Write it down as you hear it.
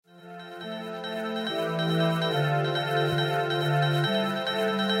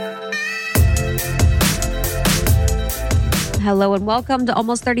Hello and welcome to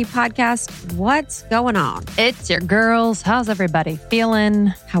Almost 30 Podcast. What's going on? It's your girls. How's everybody feeling?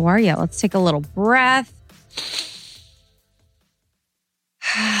 How are you? Let's take a little breath.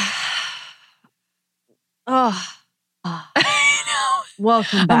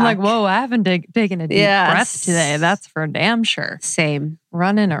 Welcome back. I'm like, whoa, I haven't taken a deep breath today. That's for damn sure. Same.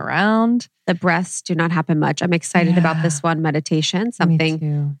 Running around. The breaths do not happen much. I'm excited about this one, meditation,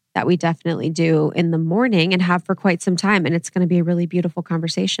 something that we definitely do in the morning and have for quite some time. And it's going to be a really beautiful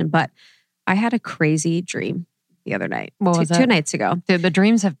conversation. But I had a crazy dream the other night. What was it? 2 nights ago. Dude, the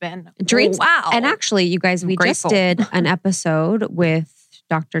dreams have been... Dreams. Oh, wow. And actually, you guys, we just did an episode with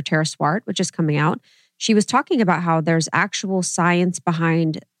Dr. Tara Swart, which is coming out. She was talking about how there's actual science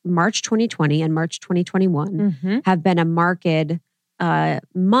behind March 2020 and March 2021 have been a marked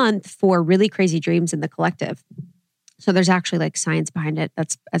month for really crazy dreams in the collective. So there's actually like science behind it.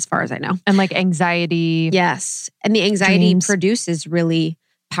 That's as far as I know. And like anxiety. Yes. And the anxiety produces really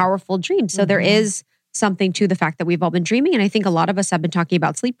powerful dreams. So there is something to the fact that we've all been dreaming. And I think a lot of us have been talking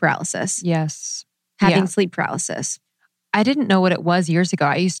about sleep paralysis. Yes. Having sleep paralysis. I didn't know what it was years ago.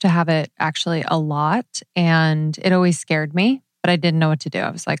 I used to have it actually a lot and it always scared me, but I didn't know what to do. I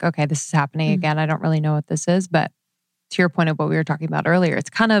was like, okay, this is happening again. I don't really know what this is. But to your point of what we were talking about earlier, it's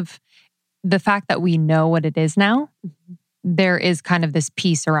kind of the fact that we know what it is now. There is kind of this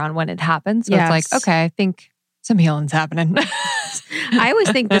peace around when it happens. So it's like, okay, I think some healing's happening. I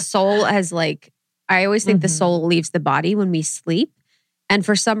always think the soul has the soul leaves the body when we sleep. And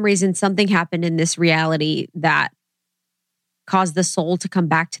for some reason, something happened in this reality that caused the soul to come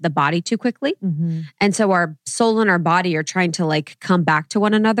back to the body too quickly. And so our soul and our body are trying to like come back to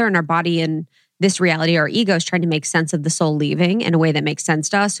one another, and our body in this reality, our ego is trying to make sense of the soul leaving in a way that makes sense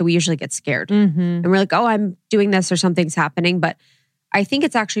to us. So we usually get scared and we're like, oh, I'm doing this or something's happening. But I think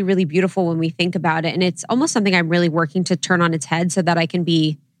it's actually really beautiful when we think about it. And it's almost something I'm really working to turn on its head so that I can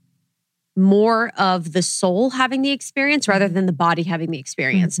be more of the soul having the experience rather than the body having the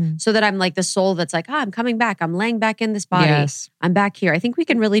experience. So that I'm like the soul that's like, I'm coming back. I'm laying back in this body. Yes. I'm back here. I think we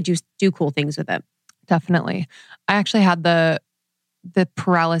can really do cool things with it. Definitely. I actually had the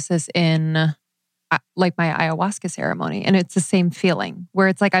paralysis in like my ayahuasca ceremony. And it's the same feeling where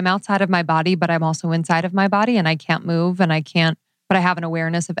it's like I'm outside of my body, but I'm also inside of my body and I can't move and but I have an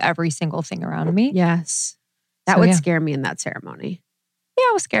awareness of every single thing around me. Yes. That would scare me in that ceremony. Yeah,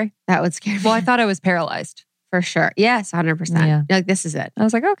 it was scary. That would scare me. Well, I thought I was paralyzed. For sure. Yes, 100%. Yeah. You're like, this is it. I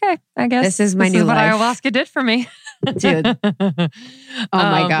was like, okay, I guess. This is my new life. What ayahuasca did for me. Dude. Oh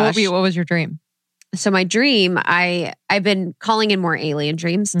my gosh. What was your dream? So my dream, I've been calling in more alien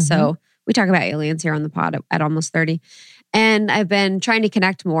dreams. So we talk about aliens here on the pod at Almost 30. And I've been trying to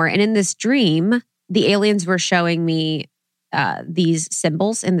connect more. And in this dream, the aliens were showing me these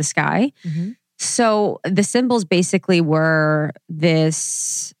symbols in the sky. So the symbols basically were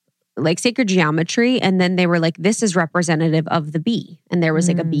this like sacred geometry. And then they were like, this is representative of the bee. And there was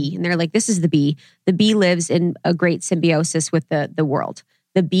like a bee. And they're like, this is the bee. The bee lives in a great symbiosis with the world.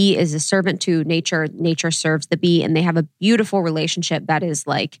 The bee is a servant to nature. Nature serves the bee. And they have a beautiful relationship that is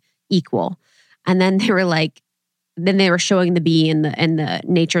like equal. And then they were showing the bee and the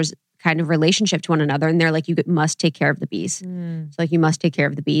nature's kind of relationship to one another. And they're like, you must take care of the bees. So like, you must take care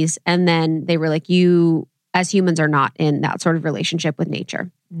of the bees. And then they were like, you as humans are not in that sort of relationship with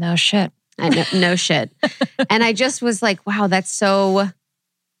nature. No shit. No shit. And I just was like, wow,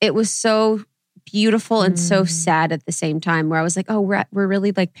 it was so beautiful and so sad at the same time where I was like, oh, we're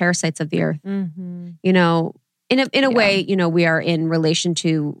really like parasites of the earth. You know, in a way, you know, we are in relation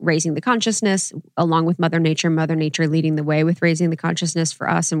to raising the consciousness along with Mother Nature leading the way with raising the consciousness for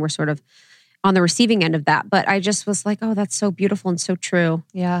us. And we're sort of on the receiving end of that. But I just was like, oh, that's so beautiful and so true.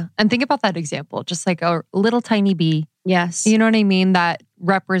 Yeah. And think about that example, just like a little tiny bee. Yes. You know what I mean? That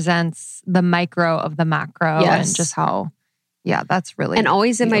represents the micro of the macro and just how, that's really And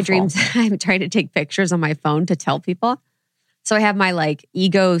always beautiful. In my dreams, I'm trying to take pictures on my phone to tell people. So I have my like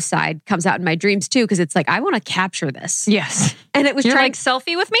ego side comes out in my dreams too, because it's like, I want to capture this. Yes. And it was You're like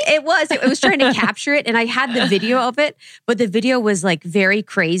selfie with me? It was trying to capture it. And I had the video of it, but the video was like very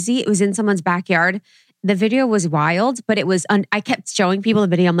crazy. It was in someone's backyard. The video was wild, but it was, I kept showing people the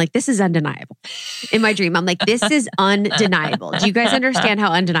video. I'm like, this is undeniable. In my dream, I'm like, this is undeniable. Do you guys understand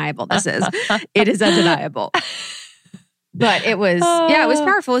how undeniable this is? It is undeniable. But it was, it was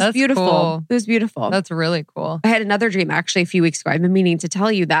powerful. It was beautiful. Cool. It was beautiful. That's really cool. I had another dream actually a few weeks ago. I've been meaning to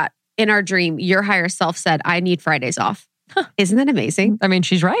tell you that in our dream, your higher self said, I need Fridays off. Isn't that amazing? I mean,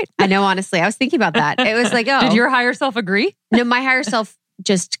 she's right. I know, honestly. I was thinking about that. It was like, oh. Did your higher self agree? No, my higher self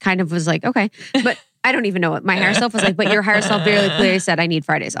just kind of was like, okay. But I don't even know what my higher self was like, but your higher self very clearly said, I need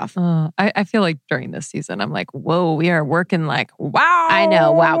Fridays off. I feel like during this season, I'm like, whoa, we are working like, wow. I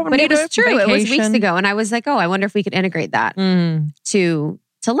know, wow. But it was true. Vacation. It was weeks ago. And I was like, oh, I wonder if we could integrate that to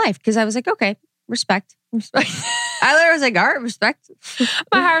life. Because I was like, okay, respect. I literally was like, all right, respect.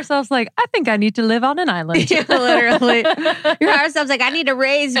 My higher self's like, I think I need to live on an island. Yeah, literally. Your higher self's like, I need a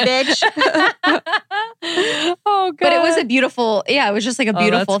raise, bitch. Oh, God. But it was a beautiful, it was just like a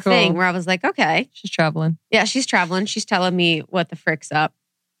beautiful thing where I was like, okay. She's traveling. Yeah, she's traveling. She's telling me what the frick's up.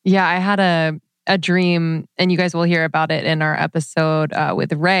 Yeah, I had a dream, and you guys will hear about it in our episode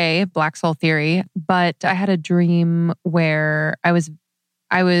with Ray, Black Soul Theory. But I had a dream where I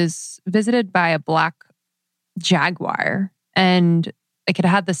was visited by a black jaguar, and like it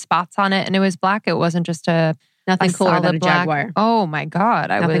had the spots on it, and it was black. It wasn't just nothing cooler than a black jaguar. Oh my God,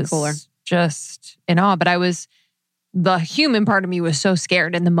 Nothing cooler. Just in awe. But the human part of me was so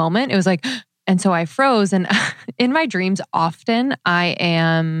scared in the moment. It was like, and so I froze. And in my dreams, often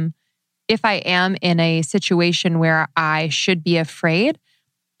if I am in a situation where I should be afraid,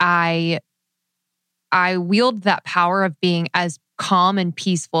 I wield that power of being as calm and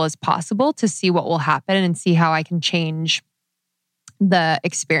peaceful as possible to see what will happen and see how I can change the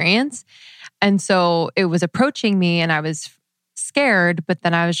experience. And so it was approaching me and I was scared, but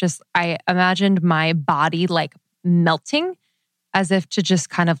then I imagined my body like melting as if to just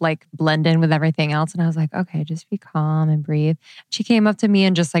kind of like blend in with everything else. And I was like, okay, just be calm and breathe. She came up to me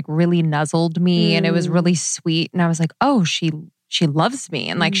and just like really nuzzled me and it was really sweet. And I was like, oh, she loves me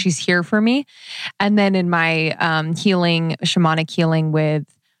and like she's here for me. And then in my shamanic healing with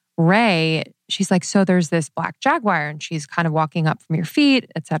Ray, she's like, so there's this black jaguar and she's kind of walking up from your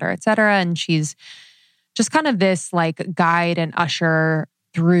feet, et cetera, et cetera. And she's just kind of this like guide and usher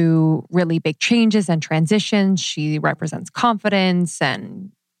through really big changes and transitions. She represents confidence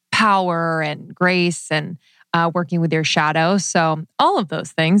and power and grace and working with your shadow. So all of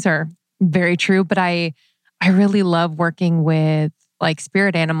those things are very true, but I really love working with like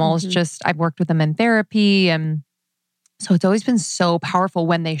spirit animals. Just I've worked with them in therapy. And so it's always been so powerful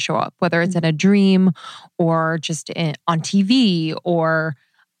when they show up, whether it's in a dream or just on TV or,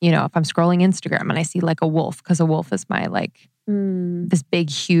 you know, if I'm scrolling Instagram and I see like a wolf, because a wolf is my like, this big,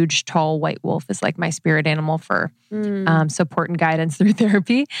 huge, tall white wolf is like my spirit animal for support and guidance through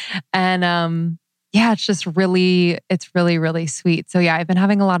therapy. And yeah, it's really, really sweet. So yeah, I've been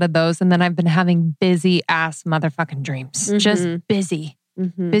having a lot of those. And then I've been having busy ass motherfucking dreams. Just busy.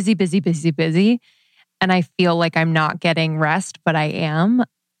 Busy. And I feel like I'm not getting rest, but I am.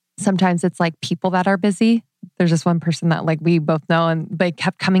 Sometimes it's like people that are busy. There's this one person that like we both know and they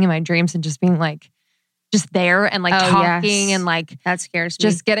kept coming in my dreams and just being like, just there and like talking and like that scares me.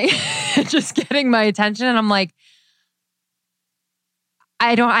 Just getting my attention. And I'm like,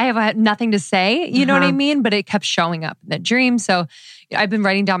 I have nothing to say, you know what I mean? But it kept showing up in the dream. So I've been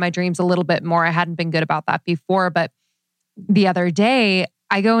writing down my dreams a little bit more. I hadn't been good about that before, but the other day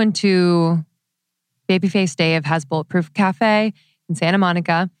I go into Babyface Dave has Bulletproof Cafe in Santa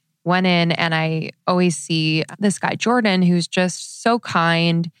Monica. Went in and I always see this guy, Jordan, who's just so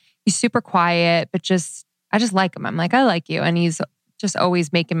kind. He's super quiet, but I just like him. I'm like, I like you. And he's just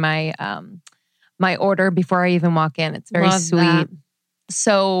always making my my order before I even walk in. It's very sweet. That.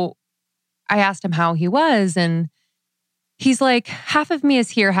 So I asked him how he was and he's like, half of me is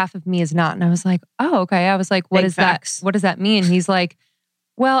here, half of me is not. And I was like, oh, okay. I was like, what is that? What does that mean? He's like,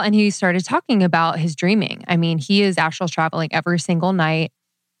 well, and he started talking about his dreaming. I mean, he is astral traveling every single night.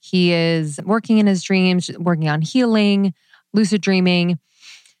 He is working in his dreams, working on healing, lucid dreaming.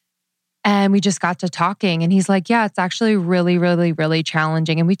 And we just got to talking and he's like, yeah, it's actually really, really, really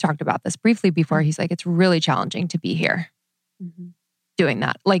challenging. And we talked about this briefly before. He's like, it's really challenging to be here doing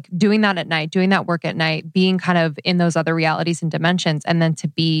that. Like doing that at night, doing that work at night, being kind of in those other realities and dimensions. And then to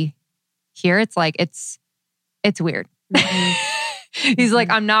be here, it's like, it's weird. He's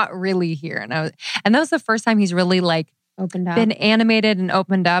like, I'm not really here. And that was the first time he's really like, opened up, been animated and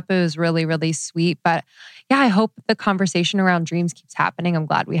opened up. It was really, really sweet. But yeah, I hope the conversation around dreams keeps happening. I'm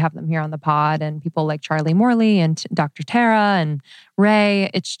glad we have them here on the pod and people like Charlie Morley and Dr. Tara and Ray.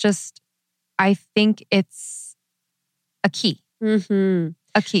 It's just, I think it's a key. A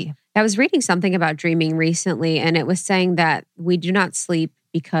key. I was reading something about dreaming recently and it was saying that we do not sleep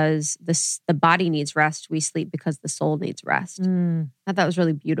because the body needs rest. We sleep because the soul needs rest. I thought that was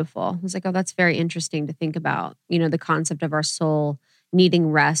really beautiful. I was like, oh, that's very interesting to think about. You know, the concept of our soul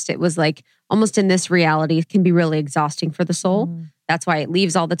needing rest. It was like almost in this reality, it can be really exhausting for the soul. That's why it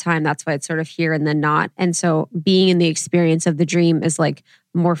leaves all the time. That's why it's sort of here and then not. And so being in the experience of the dream is like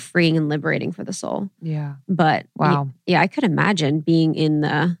more freeing and liberating for the soul. Yeah. But wow. Yeah, I could imagine being in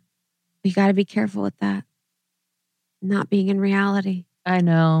the You got to be careful with that. Not being in reality. I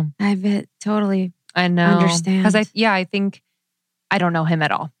know. I totally understand. understand. Because I think, I don't know him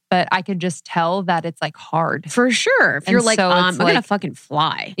at all, but I can just tell that it's like hard. For sure. If you're like, so I'm it's going to like- fucking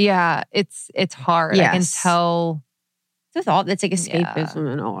fly. Yeah, it's hard. I can Yes. tell. It's like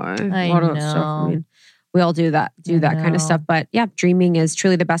escapism in a way. I A lot of that stuff. I know. mean, we all do that kind of stuff. But yeah, dreaming is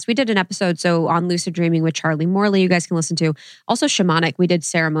truly the best. We did an episode on lucid dreaming with Charlie Morley. You guys can listen to. Also shamanic. We did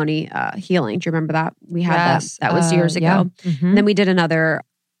ceremony healing. Do you remember that? We had Yes. that. That was years ago. Yeah. Mhm. And then we did another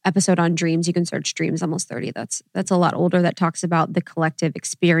episode on dreams. You can search Dreams Almost 30. That's a lot older. That talks about the collective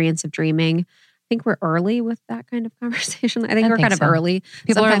experience of dreaming. I think we're early with that kind of conversation. I think we're kind of early.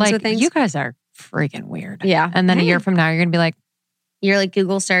 People are sometimes like, with things. you guys are freaking weird. Yeah. And then a year from now, you're going to be like, You're like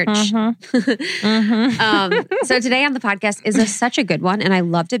Google search. So today on the podcast is such a good one. And I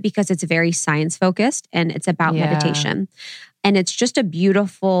loved it because it's very science focused and it's about meditation. And it's just a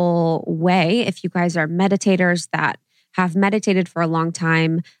beautiful way. If you guys are meditators that have meditated for a long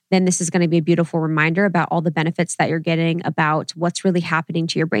time, then this is going to be a beautiful reminder about all the benefits that you're getting, about what's really happening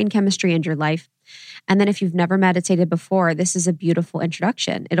to your brain chemistry and your life. And then if you've never meditated before, this is a beautiful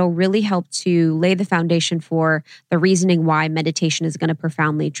introduction. It'll really help to lay the foundation for the reasoning why meditation is going to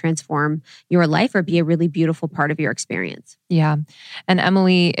profoundly transform your life or be a really beautiful part of your experience. Yeah. And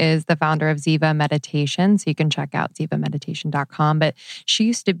Emily is the founder of Ziva Meditation. So you can check out zivameditation.com. But she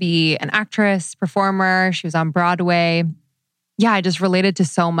used to be an actress, performer. She was on Broadway. Yeah, I just related to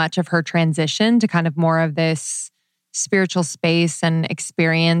so much of her transition to kind of more of this spiritual space and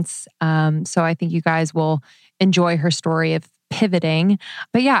experience. So I think you guys will enjoy her story of pivoting.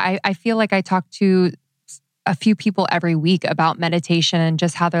 But yeah, I feel like I talk to a few people every week about meditation and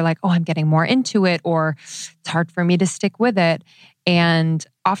just how they're like, oh, I'm getting more into it, or it's hard for me to stick with it. And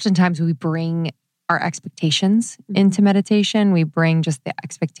oftentimes we bring our expectations into meditation. We bring just the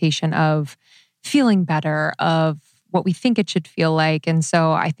expectation of feeling better, of what we think it should feel like. And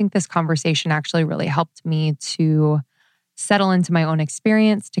so I think this conversation actually really helped me to settle into my own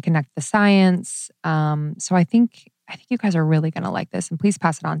experience, to connect the science. So I think you guys are really going to like this. And please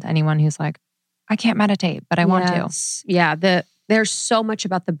pass it on to anyone who's like, I can't meditate, but I want to. Yeah. There's so much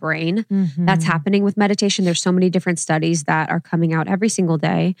about the brain that's happening with meditation. There's so many different studies that are coming out every single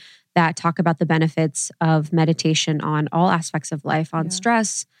day that talk about the benefits of meditation on all aspects of life, on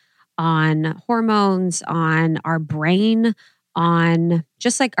stress, on hormones, on our brain, on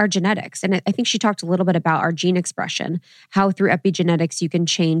just like our genetics. And I think she talked a little bit about our gene expression, how through epigenetics you can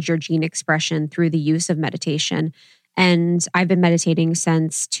change your gene expression through the use of meditation. And I've been meditating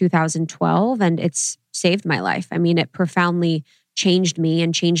since 2012 and it's saved my life. I mean, it profoundly changed me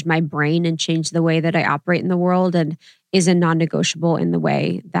and changed my brain and changed the way that I operate in the world and is a non-negotiable in the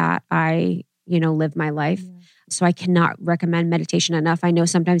way that I, live my life. Yeah. So I cannot recommend meditation enough. I know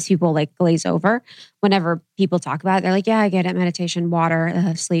sometimes people like glaze over whenever people talk about it. They're like, yeah, I get it. Meditation,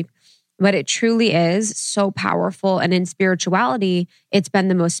 water, sleep. But it truly is so powerful. And in spirituality, it's been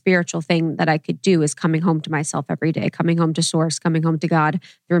the most spiritual thing that I could do is coming home to myself every day, coming home to source, coming home to God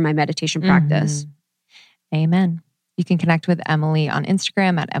through my meditation practice. Amen. You can connect with Emily on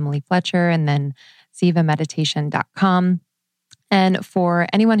Instagram at Emily Fletcher and then zivameditation.com. And for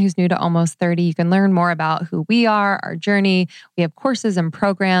anyone who's new to Almost 30, you can learn more about who we are, our journey. We have courses and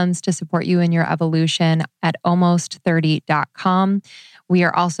programs to support you in your evolution at almost30.com. We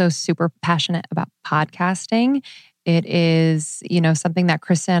are also super passionate about podcasting. It is, something that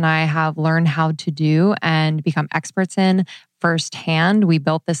Krista and I have learned how to do and become experts in firsthand. We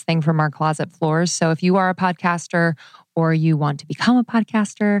built this thing from our closet floors. So if you are a podcaster or you want to become a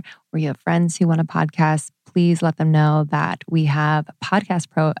podcaster or you have friends who want to podcast, please let them know that we have Podcast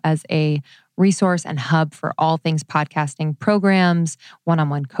Pro as a resource and hub for all things podcasting, programs,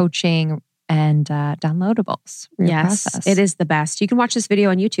 one-on-one coaching, and downloadables. Yes, it is the best. You can watch this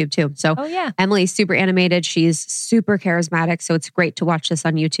video on YouTube too. So Emily's super animated. She's super charismatic. So it's great to watch this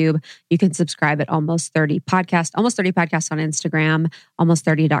on YouTube. You can subscribe at Almost 30 Podcast, Almost 30 Podcast on Instagram,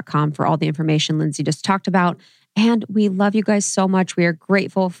 almost30.com for all the information Lindsay just talked about. And we love you guys so much. We are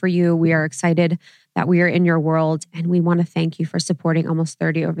grateful for you. We are excited that we are in your world. And we want to thank you for supporting Almost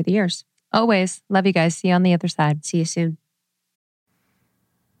 30 over the years. Always. Love you guys. See you on the other side. See you soon.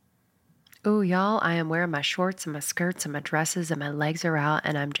 Oh, y'all, I am wearing my shorts and my skirts and my dresses and my legs are out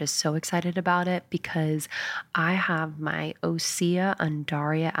and I'm just so excited about it because I have my Osea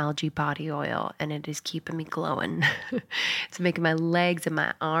Undaria algae body oil and it is keeping me glowing. It's making my legs and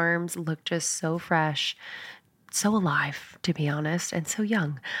my arms look just so fresh. so alive, to be honest, and so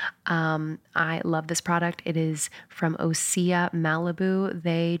young. I love this product. It is from Osea Malibu.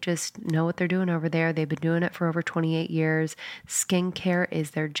 They just know what they're doing over there. They've been doing it for over 28 years. Skincare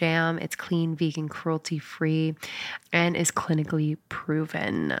is their jam. It's clean, vegan, cruelty-free, and is clinically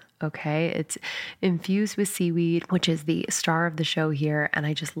proven. Okay. It's infused with seaweed, which is the star of the show here. And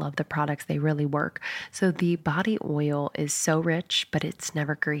I just love the products. They really work. So the body oil is so rich, but it's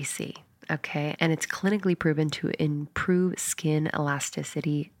never greasy. Okay. And it's clinically proven to improve skin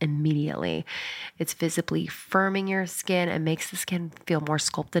elasticity immediately. It's visibly firming your skin and makes the skin feel more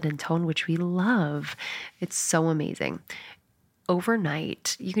sculpted and toned, which we love. It's so amazing.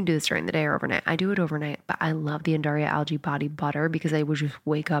 Overnight, you can do this during the day or overnight. I do it overnight, but I love the Undaria Algae Body Butter because I would just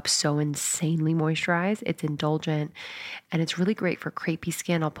wake up so insanely moisturized. It's indulgent and it's really great for crepey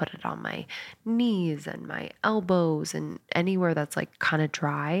skin. I'll put it on my knees and my elbows and anywhere that's like kind of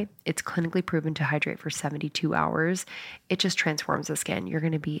dry. It's clinically proven to hydrate for 72 hours. It just transforms the skin. You're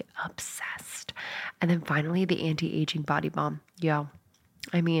going to be obsessed. And then finally, the anti-aging body balm. Yo,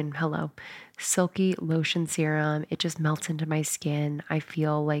 I mean, hello. Silky lotion serum. It just melts into my skin. I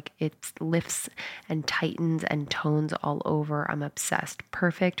feel like it lifts and tightens and tones all over. I'm obsessed.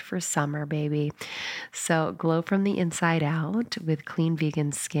 Perfect for summer, baby. So glow from the inside out with clean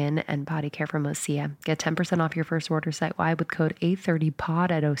vegan skin and body care from Osea. Get 10% off your first order site-wide with code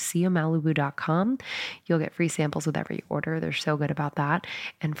A30POD at oseamalibu.com. You'll get free samples with every order. They're so good about that.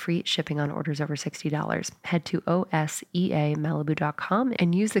 And free shipping on orders over $60. Head to oseamalibu.com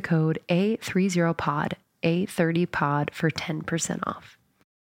and use the code A30POD, A30POD for 10% off.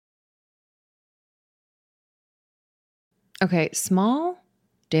 Okay, small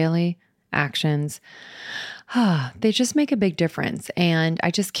daily actions, they just make a big difference. And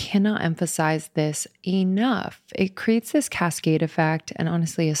I just cannot emphasize this enough. It creates this cascade effect and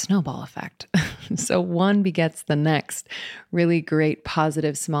honestly a snowball effect. So one begets the next. Really great,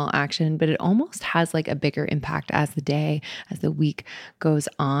 positive, small action, but it almost has like a bigger impact as the week goes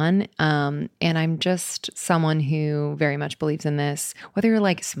on. And I'm just someone who very much believes in this, whether you're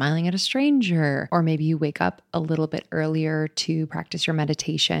like smiling at a stranger, or maybe you wake up a little bit earlier to practice your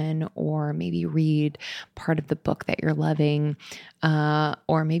meditation, or maybe read part of the book that you're loving,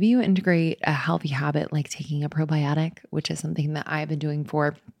 or maybe you integrate a healthy habit like taking a probiotic, which is something that I've been doing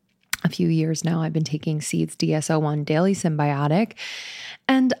for a few years now. I've been taking Seed's DS-01 Daily Symbiotic,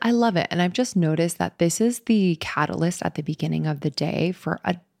 and I love it. And I've just noticed that this is the catalyst at the beginning of the day for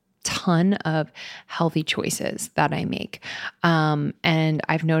a ton of healthy choices that I make. And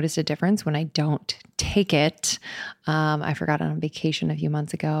I've noticed a difference when I don't take it. I forgot on vacation a few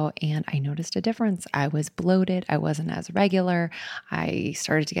months ago and I noticed a difference. I was bloated. I wasn't as regular. I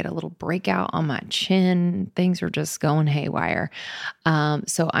started to get a little breakout on my chin. Things were just going haywire.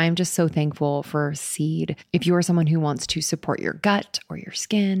 So I'm just so thankful for Seed. If you are someone who wants to support your gut or your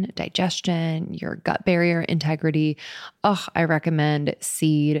skin, digestion, your gut barrier integrity, I recommend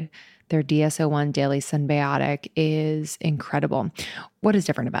Seed. Their DS-01 Daily Symbiotic is incredible. What is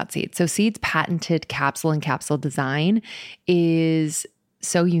different about Seed? So Seed's patented capsule and capsule design is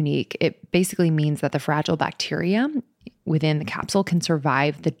so unique. It basically means that the fragile bacteria within the capsule can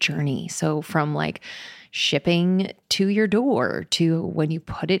survive the journey. So from like shipping to your door to when you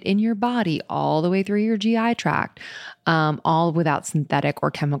put it in your body, all the way through your GI tract, all without synthetic or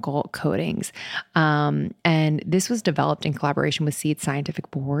chemical coatings. And this was developed in collaboration with Seed's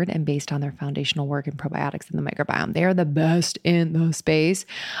scientific board and based on their foundational work in probiotics and the microbiome. They are the best in the space.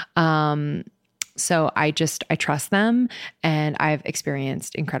 So I trust them and I've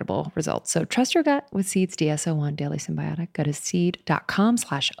experienced incredible results. So trust your gut with Seed's DS-01 Daily Symbiotic. Go to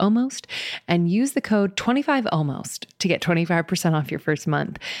seed.com/almost and use the code 25almost to get 25% off your first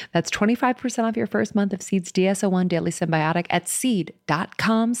month. That's 25% off your first month of Seed's DS-01 Daily Symbiotic at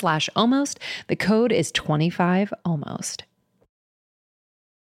seed.com/almost. The code is 25almost.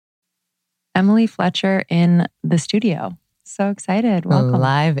 Emily Fletcher in the studio. So excited. Welcome.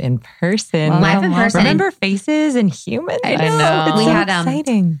 Live in person. Live in person. Remember faces and humans? I know. It's We so had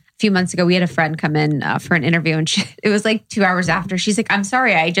exciting. a few months ago, we had a friend come in for an interview and it was like 2 hours after. She's like, I'm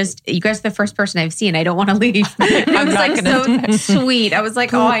sorry. You guys are the first person I've seen. I don't want to leave. I was like, so sweet. I was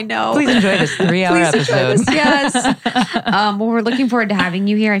like, I know. Please enjoy this 3-hour episode. Yes. Well, we're looking forward to having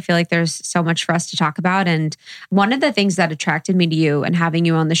you here. I feel like there's so much for us to talk about. And one of the things that attracted me to you and having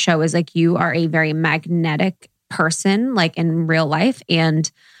you on the show is like, you are a very magnetic person, like in real life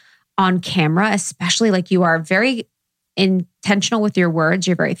and on camera, especially. Like you are very intentional with your words.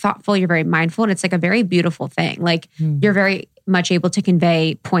 You're very thoughtful. You're very mindful. And it's like a very beautiful thing. Like you're very much able to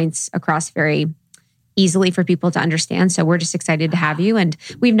convey points across very easily for people to understand. So we're just excited to have you. And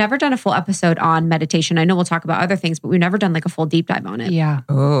we've never done a full episode on meditation. I know we'll talk about other things, but we've never done like a full deep dive on it. Yeah.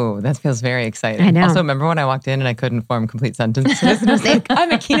 Oh, that feels very exciting. I know. Also, remember when I walked in and I couldn't form complete sentences? And I was like,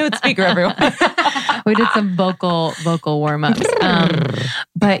 I'm a keynote speaker, everyone. We did some vocal warm-ups.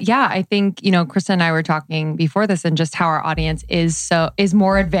 But yeah, I think, Krista and I were talking before this and just how our audience is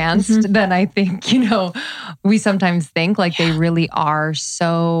more advanced than I think, we sometimes think. Like they really are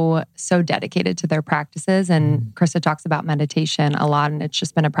so dedicated to their practices. And Krista talks about meditation a lot. And it's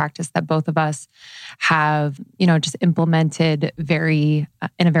just been a practice that both of us have, just implemented in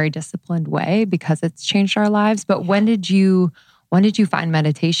a very disciplined way because it's changed our lives. But when did you find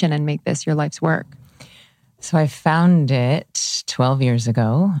meditation and make this your life's work? So I found it 12 years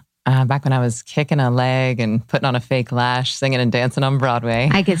ago, back when I was kicking a leg and putting on a fake lash, singing and dancing on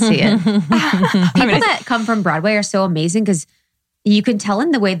Broadway. I could see it. People that come from Broadway are so amazing because you can tell in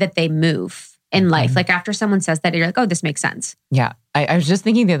the way that they move in life. Like after someone says that, you're like, oh, this makes sense. Yeah. I was just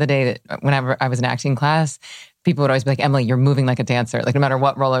thinking the other day that whenever I was in acting class, people would always be like, Emily, you're moving like a dancer. Like no matter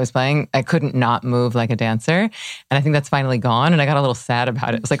what role I was playing, I couldn't not move like a dancer. And I think that's finally gone. And I got a little sad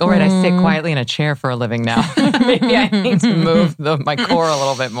about it. It was like, all right, I sit quietly in a chair for a living now. Maybe I need to move my core a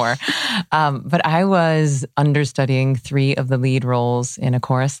little bit more. But I was understudying 3 of the lead roles in a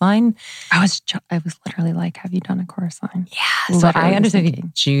chorus line. I was literally like, have you done a chorus line? Yeah. So I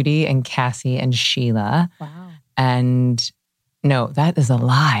understudied Judy and Cassie and Sheila. Wow. And no, that is a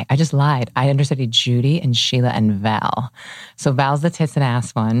lie. I just lied. I understudied Judy and Sheila and Val. So Val's the tits and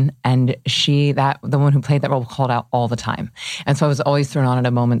ass one. And the one who played that role, called out all the time. And so I was always thrown on at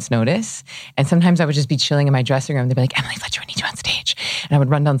a moment's notice. And sometimes I would just be chilling in my dressing room. They'd be like, Emily Fletcher, we need you on stage. And I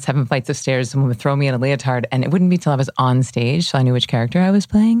would run down 7 flights of stairs. Someone would throw me in a leotard. And it wouldn't be till I was on stage so I knew which character I was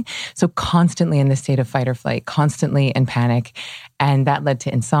playing. So constantly in this state of fight or flight, constantly in panic. And that led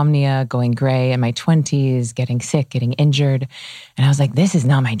to insomnia, going gray in my 20s, getting sick, getting injured. And I was like, this is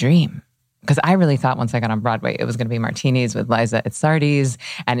not my dream. Because I really thought once I got on Broadway, it was going to be martinis with Liza at Sardi's.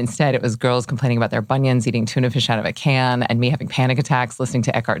 And instead, it was girls complaining about their bunions, eating tuna fish out of a can, and me having panic attacks, listening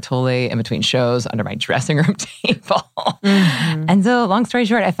to Eckhart Tolle in between shows under my dressing room table. And so, long story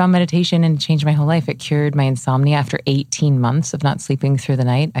short, I found meditation and it changed my whole life. It cured my insomnia after 18 months of not sleeping through the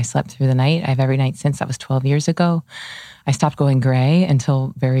night. I slept through the night. I have every night since. That was 12 years ago. I stopped going gray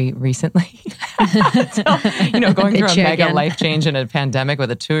until very recently. So, going through a mega life change in a pandemic with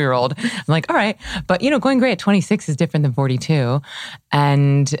a 2-year-old. I'm like, all right. But, going gray at 26 is different than 42.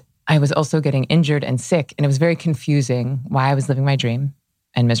 And I was also getting injured and sick. And it was very confusing why I was living my dream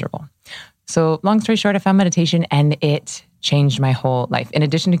and miserable. So long story short, I found meditation and it changed my whole life. In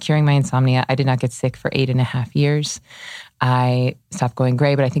addition to curing my insomnia, I did not get sick for 8.5 years. I stopped going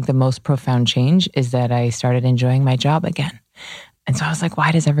gray, but I think the most profound change is that I started enjoying my job again. And so I was like,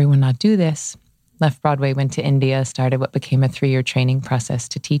 why does everyone not do this? Left Broadway, went to India, started what became a 3-year training process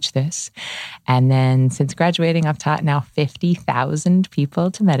to teach this. And then since graduating, I've taught now 50,000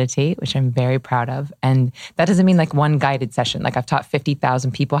 people to meditate, which I'm very proud of. And that doesn't mean like one guided session. Like I've taught 50,000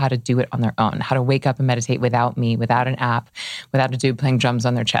 people how to do it on their own, how to wake up and meditate without me, without an app, without a dude playing drums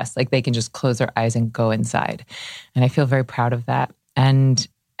on their chest. Like they can just close their eyes and go inside. And I feel very proud of that. And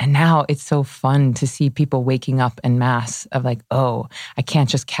now it's so fun to see people waking up en masse of like, oh, I can't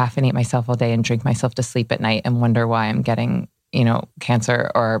just caffeinate myself all day and drink myself to sleep at night and wonder why I'm getting, cancer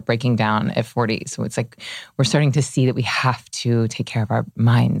or breaking down at 40. So it's like we're starting to see that we have to take care of our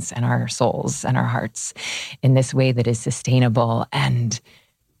minds and our souls and our hearts in this way that is sustainable and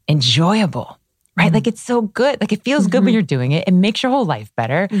enjoyable. Right? Like it's so good. Like it feels good when you're doing it. It makes your whole life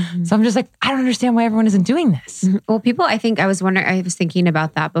better. So I'm just like, I don't understand why everyone isn't doing this. Well, people, I was thinking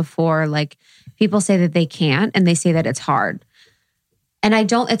about that before. Like people say that they can't and they say that it's hard. And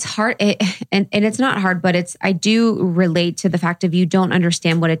it's hard. And it's not hard, but I do relate to the fact of you don't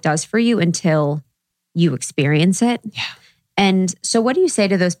understand what it does for you until you experience it. Yeah. And so what do you say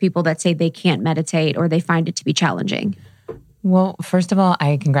to those people that say they can't meditate or they find it to be challenging? Well, first of all,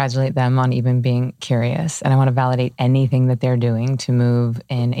 I congratulate them on even being curious. And I want to validate anything that they're doing to move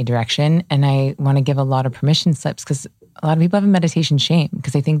in a direction. And I want to give a lot of permission slips because a lot of people have a meditation shame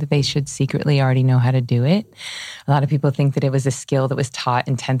because they think that they should secretly already know how to do it. A lot of people think that it was a skill that was taught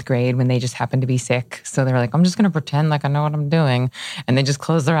in 10th grade when they just happened to be sick. So they're like, I'm just going to pretend like I know what I'm doing. And they just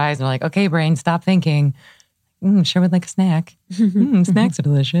close their eyes and they're like, okay, brain, stop thinking. Sure would like a snack. Snacks are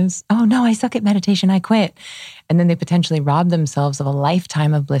delicious. Oh no, I suck at meditation. I quit. And then they potentially rob themselves of a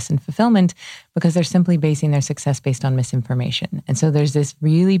lifetime of bliss and fulfillment because they're simply basing their success based on misinformation. And so there's this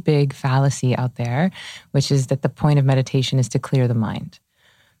really big fallacy out there, which is that the point of meditation is to clear the mind.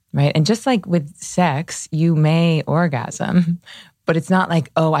 Right? And just like with sex, you may orgasm, But it's not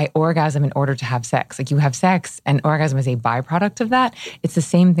like, oh, I orgasm in order to have sex. Like you have sex and orgasm is a byproduct of that. It's the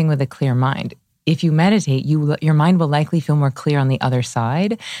same thing with a clear mind. If you meditate, your mind will likely feel more clear on the other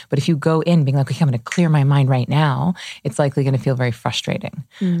side. But if you go in being like, okay, I'm going to clear my mind right now, it's likely going to feel very frustrating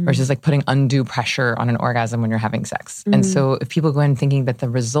versus like putting undue pressure on an orgasm when you're having sex. And so if people go in thinking that the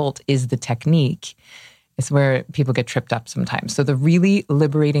result is the technique, it's where people get tripped up sometimes. So the really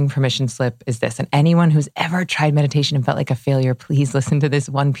liberating permission slip is this. And anyone who's ever tried meditation and felt like a failure, please listen to this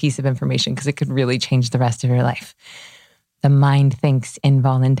one piece of information because it could really change the rest of your life. The mind thinks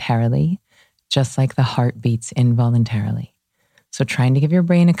involuntarily, just like the heart beats involuntarily. So trying to give your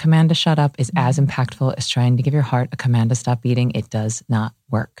brain a command to shut up is as impactful as trying to give your heart a command to stop beating. It does not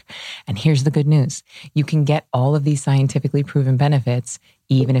work. And here's the good news. You can get all of these scientifically proven benefits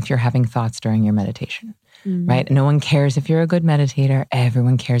even if you're having thoughts during your meditation, right? No one cares if you're a good meditator.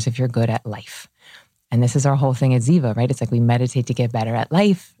 Everyone cares if you're good at life. And this is our whole thing at Ziva, right? It's like we meditate to get better at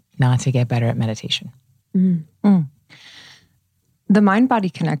life, not to get better at meditation. The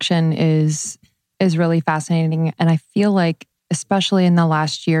mind-body connection is really fascinating. And I feel like, especially in the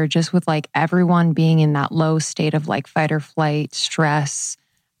last year, just with like everyone being in that low state of like fight or flight, stress,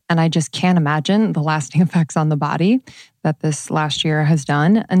 and I just can't imagine the lasting effects on the body that this last year has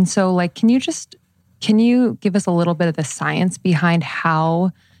done. And so like, can you give us a little bit of the science behind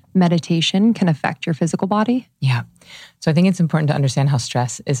how meditation can affect your physical body? Yeah. So I think it's important to understand how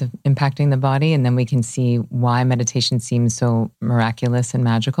stress is impacting the body, and then we can see why meditation seems so miraculous and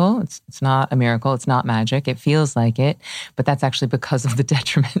magical. It's not a miracle. It's not magic. It feels like it, but that's actually because of the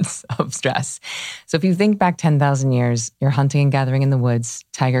detriments of stress. So if you think back 10,000 years, you're hunting and gathering in the woods,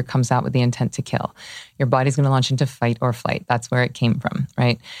 tiger comes out with the intent to kill. Your body's going to launch into fight or flight. That's where it came from,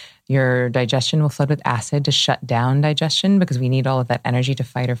 right? Your digestion will flood with acid to shut down digestion because we need all of that energy to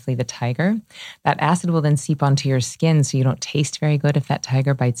fight or flee the tiger. That acid will then seep onto your skin so you don't taste very good if that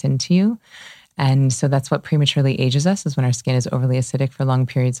tiger bites into you. And so that's what prematurely ages us, is when our skin is overly acidic for long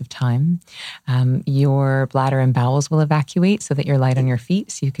periods of time. Your bladder and bowels will evacuate so that you're light on your feet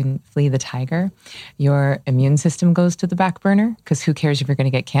so you can flee the tiger. Your immune system goes to the back burner because who cares if you're going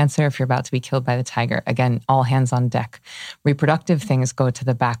to get cancer, if you're about to be killed by the tiger? Again, all hands on deck. Reproductive things go to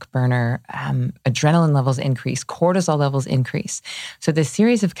the back burner. Adrenaline levels increase. Cortisol levels increase. So this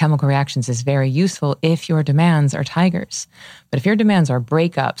series of chemical reactions is very useful if your demands are tigers. But if your demands are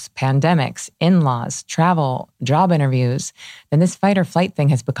breakups, pandemics, in-laws, travel, job interviews, then this fight or flight thing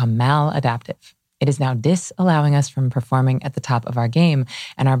has become maladaptive. It is now disallowing us from performing at the top of our game,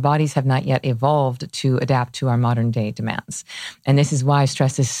 and our bodies have not yet evolved to adapt to our modern day demands. And this is why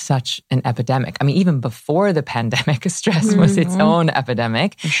stress is such an epidemic. I mean, even before the pandemic, stress was its own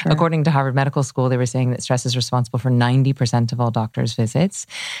epidemic. Sure. According to Harvard Medical School, they were saying that stress is responsible for 90% of all doctors' visits.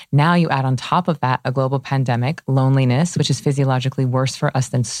 Now you add on top of that a global pandemic, loneliness, which is physiologically worse for us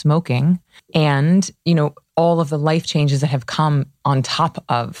than smoking, and, all of the life changes that have come on top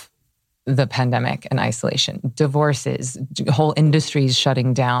of the pandemic and isolation, divorces, whole industries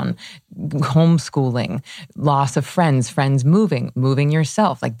shutting down, homeschooling, loss of friends moving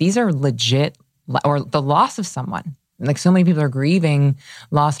yourself. Like these are legit, or the loss of someone. Like so many people are grieving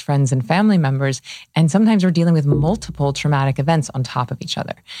lost friends and family members. And sometimes we're dealing with multiple traumatic events on top of each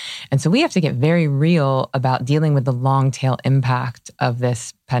other. And so we have to get very real about dealing with the long tail impact of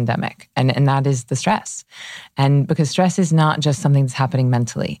this pandemic. And that is the stress. And because stress is not just something that's happening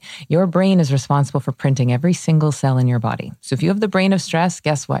mentally. Your brain is responsible for printing every single cell in your body. So if you have the brain of stress,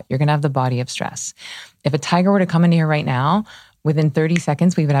 guess what? You're going to have the body of stress. If a tiger were to come into here right now, within 30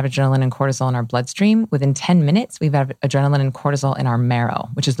 seconds, we would have adrenaline and cortisol in our bloodstream. Within 10 minutes, we would have adrenaline and cortisol in our marrow,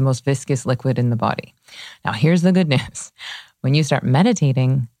 which is the most viscous liquid in the body. Now, here's the good news. When you start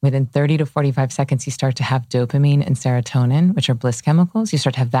meditating, within 30 to 45 seconds, you start to have dopamine and serotonin, which are bliss chemicals. You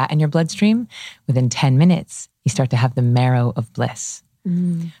start to have that in your bloodstream. Within 10 minutes, you start to have the marrow of bliss.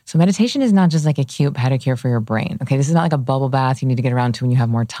 So meditation is not just like a cute pedicure for your brain. Okay, this is not like a bubble bath you need to get around to when you have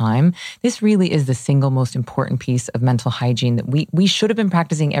more time. This really is the single most important piece of mental hygiene that we should have been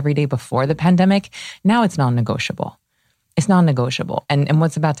practicing every day before the pandemic. Now it's non-negotiable. It's non-negotiable. And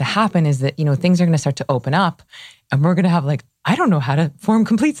what's about to happen is that, things are going to start to open up and we're going to have I don't know how to form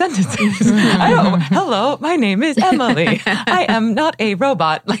complete sentences. Hello, my name is Emily. I am not a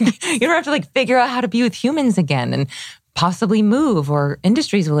robot. You don't have to figure out how to be with humans again and possibly move, or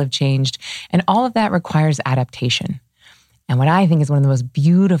industries will have changed. And all of that requires adaptation. And what I think is one of the most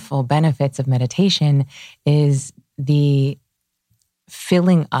beautiful benefits of meditation is the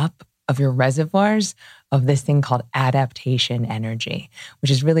filling up of your reservoirs of this thing called adaptation energy,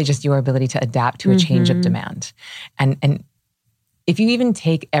 which is really just your ability to adapt to a change of demand. And if you even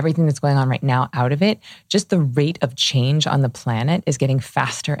take everything that's going on right now out of it, just the rate of change on the planet is getting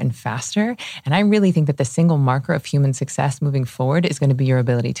faster and faster. And I really think that the single marker of human success moving forward is going to be your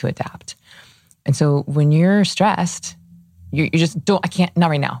ability to adapt. And so when you're stressed, you just I can't, not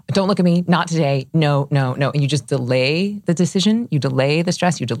right now. Don't look at me, not today. No. And you just delay the decision, you delay the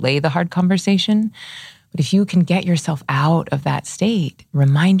stress, you delay the hard conversation. But if you can get yourself out of that state,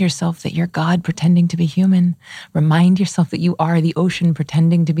 remind yourself that you're God pretending to be human, remind yourself that you are the ocean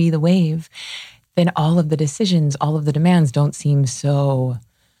pretending to be the wave, then all of the decisions, all of the demands don't seem so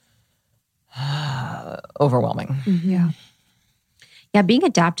overwhelming. Mm-hmm. Yeah. Yeah, being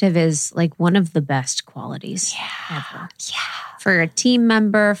adaptive is like one of the best qualities ever. Yeah. For a team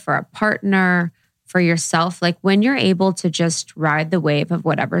member, for a partner, for yourself. Like when you're able to just ride the wave of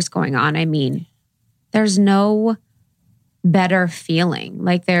whatever's going on, I mean, there's no better feeling.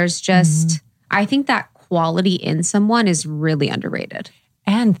 Like there's just, I think that quality in someone is really underrated.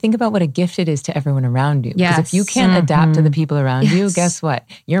 And think about what a gift it is to everyone around you. Yes. Because if you can't adapt to the people around you, guess what?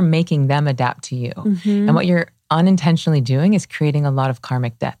 You're making them adapt to you. And what you're unintentionally doing is creating a lot of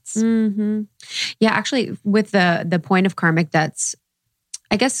karmic debts. Yeah, actually, with the point of karmic debts,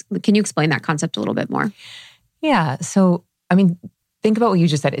 I guess, can you explain that concept a little bit more? Yeah. So, I mean, think about what you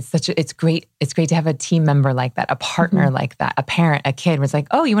just said. It's great to have a team member like that, a partner like that, a parent, a kid was like,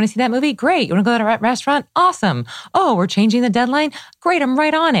 oh, you want to see that movie? Great. You want to go to that restaurant? Awesome. Oh, we're changing the deadline? Great, I'm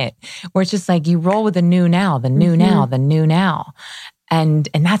right on it. Where it's just like you roll with the new now, the new now, the new now. And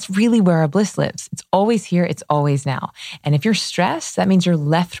that's really where our bliss lives. It's always here. It's always now. And if you're stressed, that means your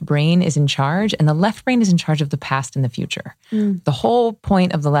left brain is in charge, and the left brain is in charge of the past and the future. The whole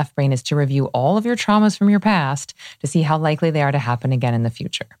point of the left brain is to review all of your traumas from your past to see how likely they are to happen again in the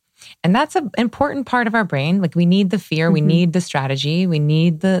future. And that's an important part of our brain. Like we need the fear, we need the strategy, we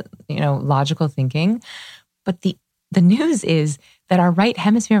need the, logical thinking. But the news is that our right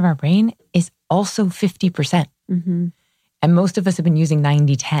hemisphere of our brain is also 50%. And most of us have been using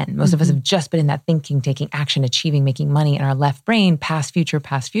 90-10. Most of us have just been in that thinking, taking action, achieving, making money in our left brain, past, future,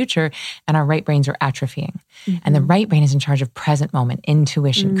 and our right brains are atrophying. And the right brain is in charge of present moment,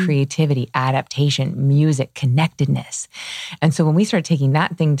 intuition, creativity, adaptation, music, connectedness. And so when we start taking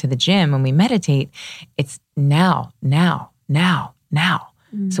that thing to the gym, when we meditate, it's now.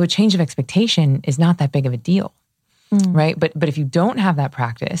 So a change of expectation is not that big of a deal. Right? But if you don't have that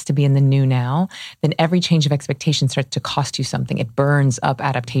practice to be in the new now, then every change of expectation starts to cost you something. It burns up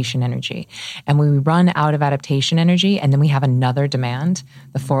adaptation energy. And when we run out of adaptation energy and then we have another demand,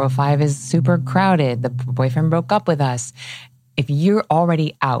 the 405 is super crowded, the boyfriend broke up with us. If you're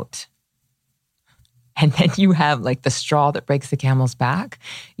already out and then you have like the straw that breaks the camel's back,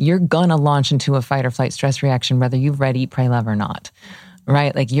 you're gonna launch into a fight or flight stress reaction, whether you've read Eat, Pray, Love or not.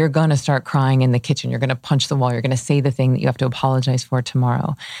 Right? Like you're going to start crying in the kitchen. You're going to punch the wall. You're going to say the thing that you have to apologize for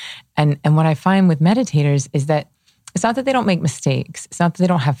tomorrow. And what I find with meditators is that it's not that they don't make mistakes. It's not that they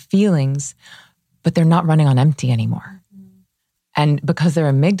don't have feelings, but they're not running on empty anymore. And because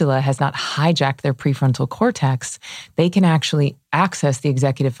their amygdala has not hijacked their prefrontal cortex, they can actually access the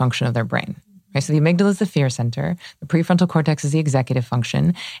executive function of their brain. Right? So the amygdala is the fear center. The prefrontal cortex is the executive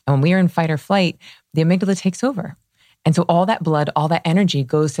function. And when we are in fight or flight, the amygdala takes over. And so all that blood, all that energy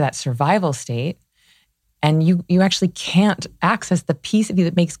goes to that survival state, and you actually can't access the piece of you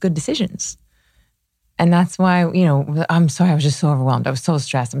that makes good decisions. And that's why, I'm sorry, I was just so overwhelmed. I was so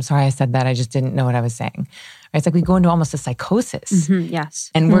stressed. I'm sorry I said that. I just didn't know what I was saying. Right? It's like we go into almost a psychosis.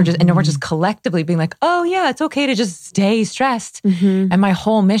 Yes. And we're just collectively being like, oh yeah, it's okay to just stay stressed. And my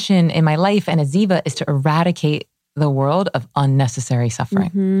whole mission in my life and as Ziva is to eradicate the world of unnecessary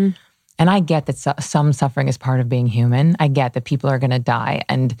suffering. And I get that some suffering is part of being human. I get that people are going to die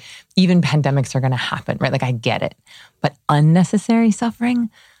and even pandemics are going to happen, right? Like I get it. But unnecessary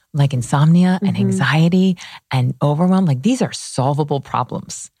suffering, like insomnia and anxiety and overwhelm, like these are solvable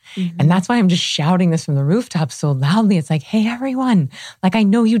problems. And that's why I'm just shouting this from the rooftop so loudly. It's like, hey, everyone, like I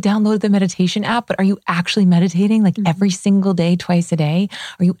know you downloaded the meditation app, but are you actually meditating like every single day, twice a day?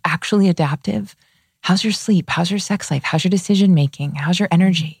 Are you actually adaptive? How's your sleep? How's your sex life? How's your decision making? How's your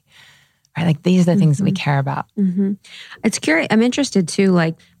energy? Right? Like these are the things that we care about. It's curious. I'm interested too,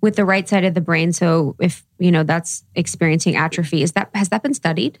 like with the right side of the brain. So if, that's experiencing atrophy, has that been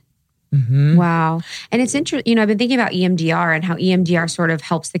studied? Wow. And it's interesting, I've been thinking about EMDR and how EMDR sort of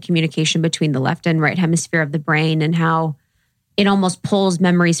helps the communication between the left and right hemisphere of the brain and how it almost pulls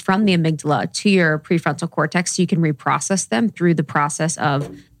memories from the amygdala to your prefrontal cortex so you can reprocess them through the process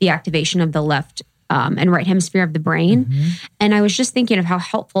of the activation of the left and right hemisphere of the brain. And I was just thinking of how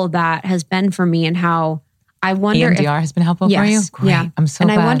helpful that has been for me and how I wonder EMDR has been helpful for you? Great. Yeah. I'm so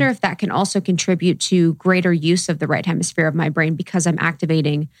glad. And I wonder if that can also contribute to greater use of the right hemisphere of my brain because I'm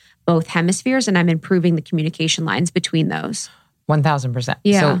activating both hemispheres and I'm improving the communication lines between those. 1,000%.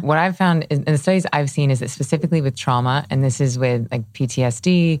 Yeah. So what I've found in the studies I've seen is that specifically with trauma, and this is with like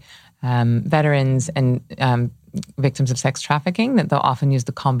PTSD, veterans and victims of sex trafficking, that they'll often use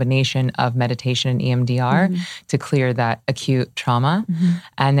the combination of meditation and EMDR to clear that acute trauma.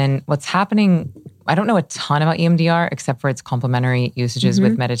 And then what's happening, I don't know a ton about EMDR except for its complementary usages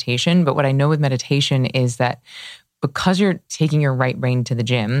with meditation. But what I know with meditation is that because you're taking your right brain to the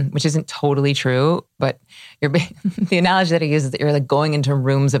gym, which isn't totally true, but the analogy that I use is that you're like going into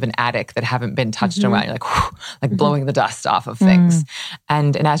rooms of an attic that haven't been touched in a while. You're like, whew, like blowing the dust off of things.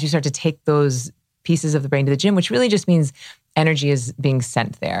 And as you start to take those pieces of the brain to the gym, which really just means energy is being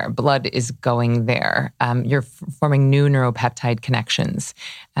sent there, blood is going there. You're forming new neuropeptide connections.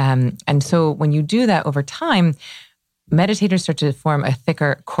 And so when you do that over time, meditators start to form a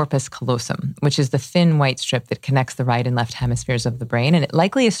thicker corpus callosum, which is the thin white strip that connects the right and left hemispheres of the brain. And it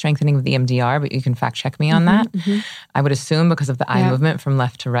likely is strengthening with EMDR, but you can fact check me on that. I would assume because of the eye movement from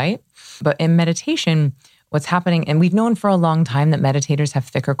left to right. But in meditation, what's happening, and we've known for a long time that meditators have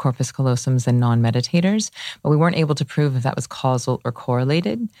thicker corpus callosums than non-meditators, but we weren't able to prove if that was causal or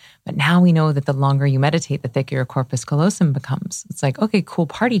correlated. But now we know that the longer you meditate, the thicker your corpus callosum becomes. It's like, okay, cool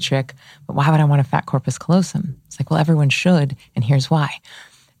party trick, but why would I want a fat corpus callosum? It's like, well, everyone should, and here's why.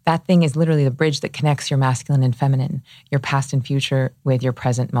 That thing is literally the bridge that connects your masculine and feminine, your past and future with your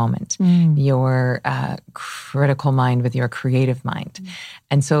present moment, your critical mind with your creative mind.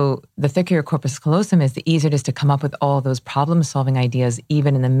 And so the thicker your corpus callosum is, the easier it is to come up with all those problem-solving ideas,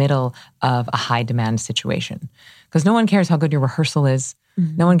 even in the middle of a high-demand situation. Because no one cares how good your rehearsal is.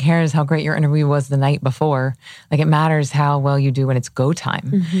 No one cares how great your interview was the night before. Like, it matters how well you do when it's go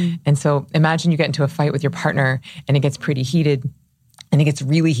time. And so imagine you get into a fight with your partner and it gets pretty heated. And it gets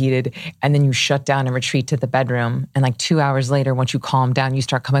really heated, and then you shut down and retreat to the bedroom. And like 2 hours later, once you calm down, you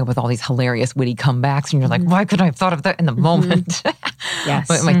start coming up with all these hilarious, witty comebacks. And you're like, why couldn't I have thought of that in the moment? Yes.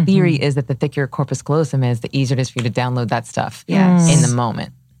 But my theory is that the thicker your corpus callosum is, the easier it is for you to download that stuff in the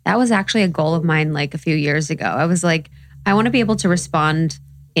moment. That was actually a goal of mine like a few years ago. I was like, I want to be able to respond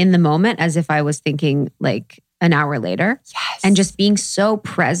in the moment as if I was thinking like an hour later. Yes. And just being so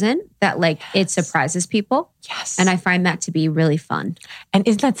present that like it surprises people. Yes. And I find that to be really fun. And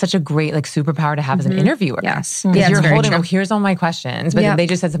isn't that such a great like superpower to have as an interviewer? Yes. Because you're very holding, true. oh, here's all my questions. But then they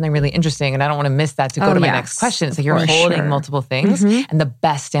just said something really interesting and I don't want to miss that to go to my next question. So you're holding multiple things. And the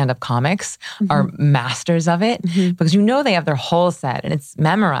best stand-up comics are masters of it because you know they have their whole set and it's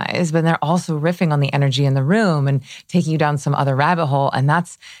memorized, but they're also riffing on the energy in the room and taking you down some other rabbit hole. And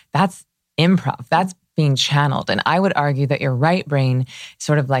that's improv. That's being channeled. And I would argue that your right brain is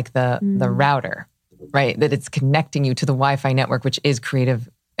sort of like the router, right? That it's connecting you to the Wi-Fi network, which is creative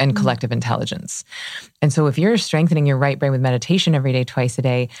and collective intelligence. And so if you're strengthening your right brain with meditation every day, twice a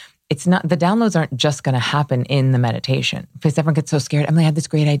day, it's not, the downloads aren't just going to happen in the meditation because everyone gets so scared. Emily, I had this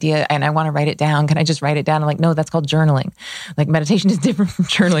great idea and I want to write it down. Can I just write it down? I'm like, no, that's called journaling. Like meditation is different from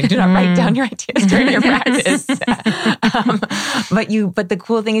journaling. Do not write down your ideas during your practice. But the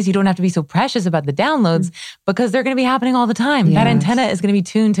cool thing is you don't have to be so precious about the downloads because they're going to be happening all the time. Yes. That antenna is going to be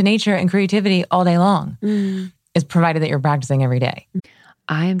tuned to nature and creativity all day long. Is provided that you're practicing every day.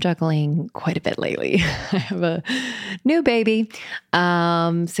 I am juggling quite a bit lately. I have a new baby,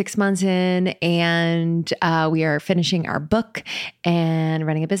 6 months in, and we are finishing our book and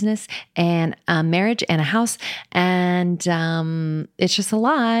running a business and a marriage and a house. And it's just a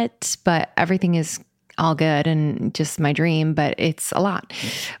lot, but everything is all good and just my dream, but it's a lot.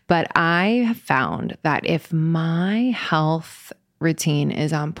 But I have found that if my health routine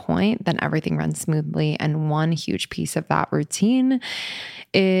is on point, then everything runs smoothly. And one huge piece of that routine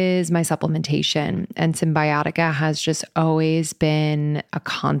is my supplementation. And Symbiotica has just always been a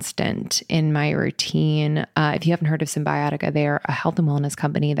constant in my routine. If you haven't heard of Symbiotica, they're a health and wellness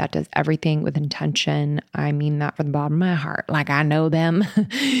company that does everything with intention. I mean that from the bottom of my heart. Like, I know them.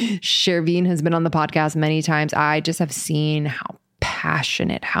 Sherveen has been on the podcast many times. I just have seen how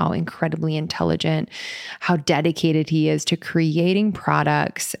passionate, how incredibly intelligent, how dedicated he is to creating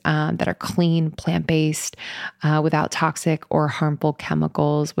products that are clean, plant-based, without toxic or harmful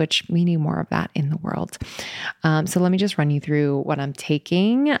chemicals, which we need more of that in the world. So let me just run you through what I'm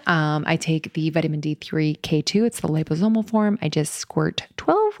taking. I take the vitamin D3 K2. It's the liposomal form. I just squirt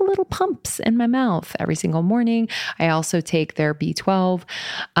 12 little pumps in my mouth every single morning. I also take their B12.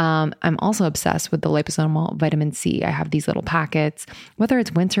 I'm also obsessed with the liposomal vitamin C. I have these little packets, whether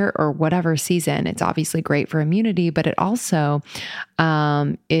it's winter or whatever season. It's obviously great for immunity, but it also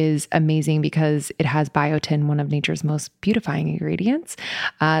is amazing because it has biotin, one of nature's most beautifying ingredients.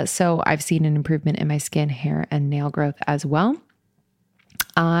 So I've seen an improvement in my skin, hair, and nail growth as well.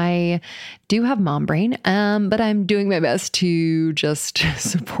 I do have mom brain, but I'm doing my best to just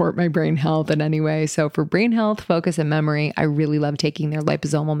support my brain health in any way. So for brain health, focus, and memory, I really love taking their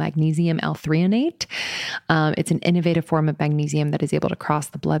liposomal magnesium L-threonate. It's an innovative form of magnesium that is able to cross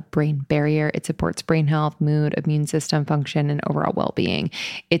the blood-brain barrier. It supports brain health, mood, immune system function, and overall well-being.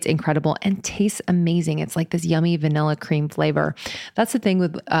 It's incredible and tastes amazing. It's like this yummy vanilla cream flavor. That's the thing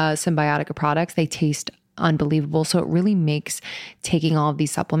with Symbiotica products. They taste unbelievable. So it really makes taking all of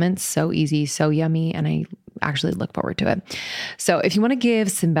these supplements so easy, so yummy, and I actually look forward to it. So if you want to give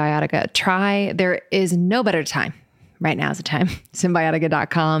Symbiotica a try, there is no better time. Right now is the time.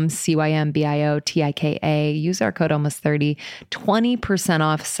 Symbiotica.com, Cymbiotika. Use our code almost30, 20%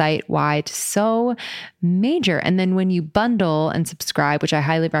 off site-wide. So major. And then when you bundle and subscribe, which I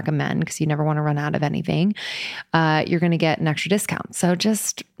highly recommend because you never want to run out of anything, you're going to get an extra discount. So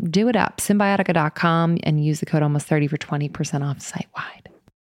just do it up. Symbiotica.com and use the code almost30 for 20% off site-wide.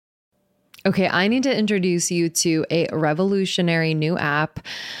 Okay, I need to introduce you to a revolutionary new app,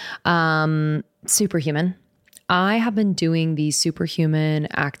 Superhuman. I have been doing these superhuman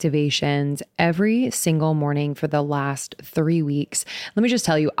activations every single morning for the last 3 weeks. Let me just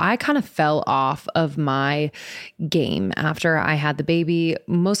tell you, I kind of fell off of my game after I had the baby.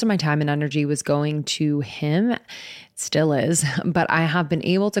 Most of my time and energy was going to him. Still is, but I have been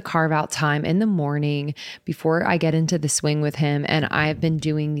able to carve out time in the morning before I get into the swing with him. And I've been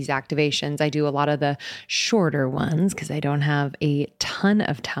doing these activations. I do a lot of the shorter ones because I don't have a ton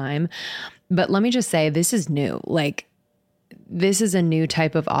of time. But let me just say, this is new. Like, this is a new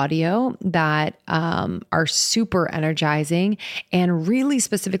type of audio that are super energizing and really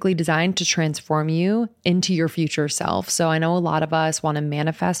specifically designed to transform you into your future self. So I know a lot of us want to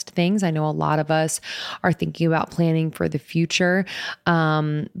manifest things. I know a lot of us are thinking about planning for the future,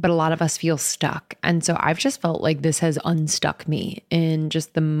 but a lot of us feel stuck. And so I've just felt like this has unstuck me in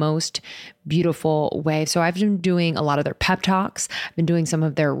just the most beautiful way. So I've been doing a lot of their pep talks. I've been doing some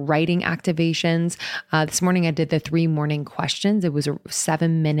of their writing activations. This morning I did the 3 morning questions. It was a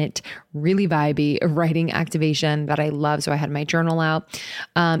 7-minute, really vibey writing activation that I love. So I had my journal out.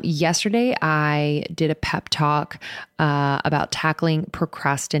 Yesterday I did a pep talk about tackling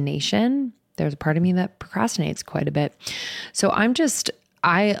procrastination. There's a part of me that procrastinates quite a bit. So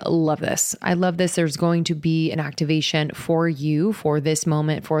I love this. I love this. There's going to be an activation for you for this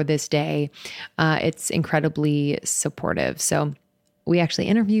moment, for this day. It's incredibly supportive. So we actually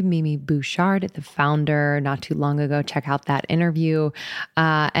interviewed Mimi Bouchard, the founder, not too long ago. Check out that interview.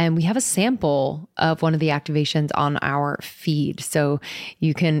 And we have a sample of one of the activations on our feed. So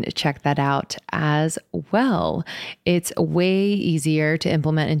you can check that out as well. It's way easier to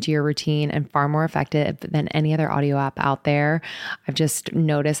implement into your routine and far more effective than any other audio app out there. I've just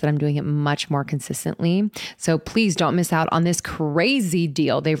noticed that I'm doing it much more consistently. So please don't miss out on this crazy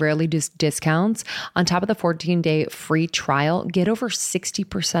deal. They rarely do discounts. On top of the 14-day free trial, get over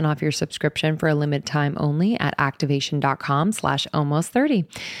 60% off your subscription for a limited time only at activation.com/almost30.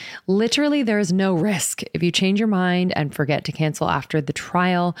 Literally, there is no risk. If you change your mind and forget to cancel after the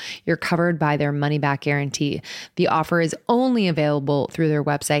trial, you're covered by their money back guarantee. The offer is only available through their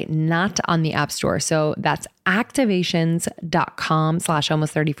website, not on the App Store. So that's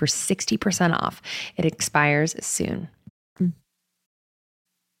activations.com/almost30 for 60% off. It expires soon.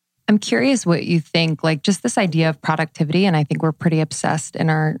 I'm curious what you think, like just this idea of productivity. And I think we're pretty obsessed in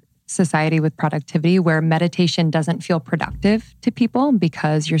our society with productivity, where meditation doesn't feel productive to people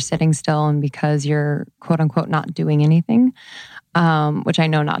because you're sitting still and because you're quote unquote not doing anything, which I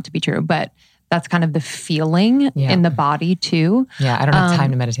know not to be true, but that's kind of the feeling in the body too. Yeah, I don't have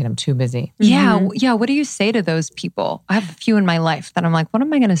time to meditate. I'm too busy. Yeah. What do you say to those people? I have a few in my life that I'm like, what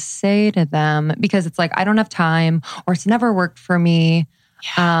am I going to say to them? Because it's like, I don't have time, or it's never worked for me.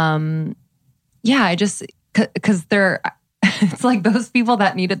 I just, cause it's like those people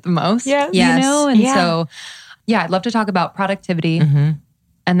that need it the most, Yes. you know? And so, I'd love to talk about productivity,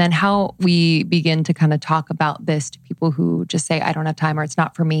 And then how we begin to kind of talk about this to people who just say, I don't have time or it's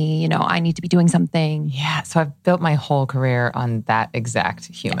not for me. I need to be doing something. Yeah. So I've built my whole career on that exact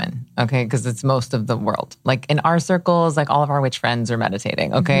human. Okay. Because it's most of the world. Like in our circles, like all of our witch friends are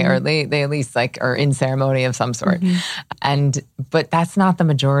meditating. Okay. Or they at least like are in ceremony of some sort. But that's not the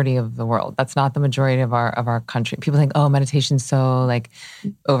majority of the world. That's not the majority of our country. People think, oh, meditation's so like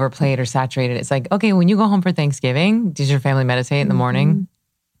overplayed or saturated. It's like, okay, when you go home for Thanksgiving, does your family meditate in the morning?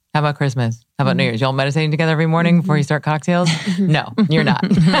 How about Christmas? How about New Year's? Y'all meditating together every morning before you start cocktails? No, you're not.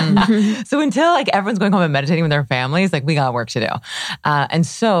 So until like everyone's going home and meditating with their families, like we got work to do. And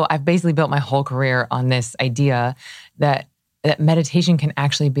so I've basically built my whole career on this idea that meditation can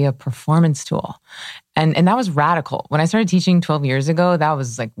actually be a performance tool. And that was radical. When I started teaching 12 years ago, that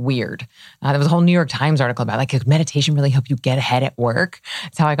was like weird. There was a whole New York Times article about like, could meditation really help you get ahead at work?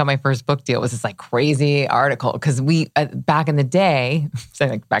 That's how I got my first book deal, was this like crazy article. Because we, back in the day, say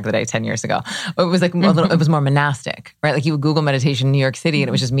like back in the day, 10 years ago, it was like it was more monastic, right? Like you would Google meditation in New York City and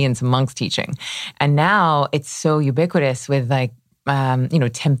it was just me and some monks teaching. And now it's so ubiquitous with like,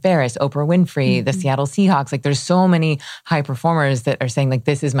 Tim Ferriss, Oprah Winfrey, the Seattle Seahawks. Like there's so many high performers that are saying like,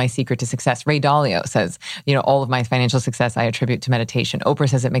 this is my secret to success. Ray Dalio says, all of my financial success I attribute to meditation. Oprah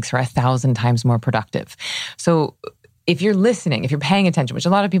says it makes her 1,000 times more productive. So if you're listening, if you're paying attention, which a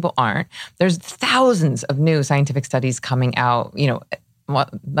lot of people aren't, there's thousands of new scientific studies coming out,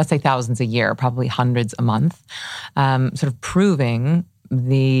 let's say thousands a year, probably hundreds a month, sort of proving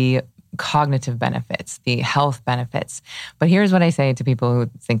the cognitive benefits, the health benefits. But here's what I say to people who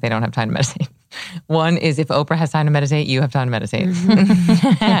think they don't have time to meditate. One is if Oprah has time to meditate, you have time to meditate.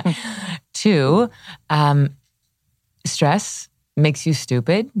 2, stress makes you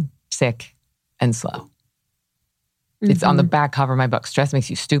stupid, sick, and slow. It's on the back cover of my book. Stress makes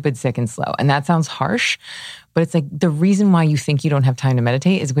you stupid, sick, and slow. And that sounds harsh, but it's like the reason why you think you don't have time to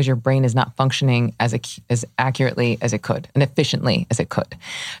meditate is because your brain is not functioning as accurately as it could and efficiently as it could.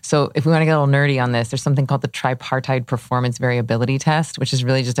 So if we want to get a little nerdy on this, there's something called the tripartite performance variability test, which is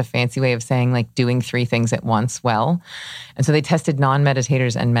really just a fancy way of saying like doing 3 things at once well. And so they tested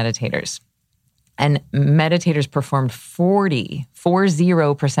non-meditators and meditators. And meditators performed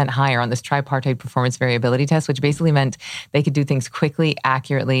 40% higher on this tripartite performance variability test, which basically meant they could do things quickly,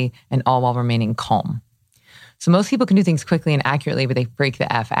 accurately, and all while remaining calm. So most people can do things quickly and accurately, but they freak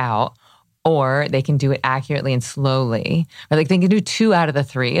the F out. Or they can do it accurately and slowly. Or like they can do 2 out of the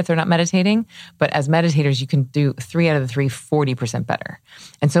 3 if they're not meditating. But as meditators, you can do 3 out of the 3 40% better.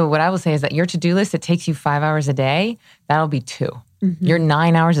 And so what I will say is that your to-do list that takes you 5 hours a day, that'll be 2. Your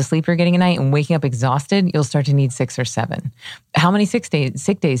 9 hours of sleep you're getting a night and waking up exhausted, you'll start to need 6 or 7. How many sick days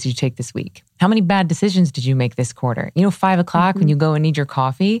did you take this week? How many bad decisions did you make this quarter? 5 o'clock when you go and need your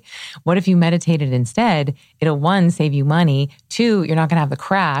coffee, what if you meditated instead? It'll 1, save you money. 2, you're not going to have the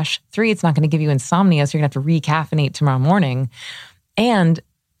crash. 3, it's not going to give you insomnia, so you're going to have to recaffeinate tomorrow morning. And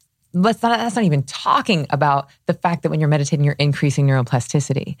that's not even talking about the fact that when you're meditating, you're increasing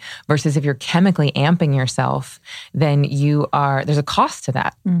neuroplasticity versus if you're chemically amping yourself, then there's a cost to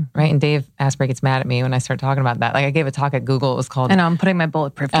that, right? And Dave Asprey gets mad at me when I start talking about that. Like I gave a talk at Google. It was called... I know, I'm putting my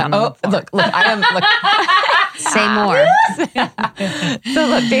bulletproof down on the floor. Look, I am... Say more. So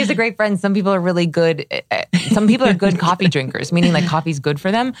look, Dave's a great friend. Some people are really good. Some people are good coffee drinkers, meaning like coffee's good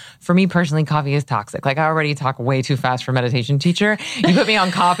for them. For me personally, coffee is toxic. Like I already talk way too fast for a meditation teacher. You put me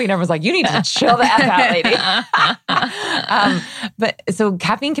on coffee and everyone's like, you need to chill the F out, lady. But so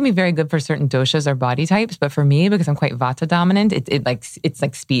caffeine can be very good for certain doshas or body types. But for me, because I'm quite vata dominant, it's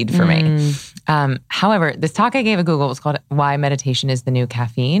like speed for me. However, this talk I gave at Google was called Why Meditation is the New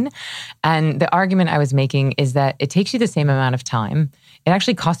Caffeine. And the argument I was making is that it takes you the same amount of time. It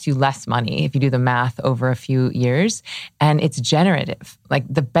actually costs you less money if you do the math over a few years. And it's generative. Like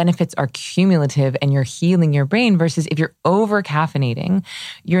the benefits are cumulative and you're healing your brain versus if you're over caffeinating,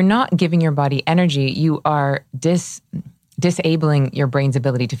 you're not giving your body energy. You are disabling your brain's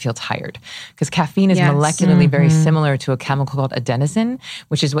ability to feel tired. Because caffeine is molecularly very similar to a chemical called adenosine,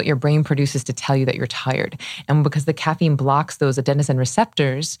 which is what your brain produces to tell you that you're tired. And because the caffeine blocks those adenosine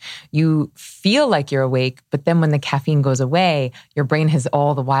receptors, you feel like you're awake, but then when the caffeine goes away, your brain has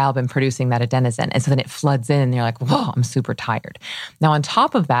all the while been producing that adenosine. And so then it floods in and you're like, whoa, I'm super tired. Now on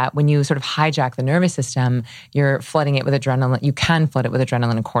top of that, when you sort of hijack the nervous system, you're flooding it with adrenaline. You can flood it with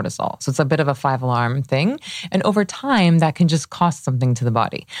adrenaline and cortisol. So it's a bit of a 5-alarm thing. And over time, that can just cost something to the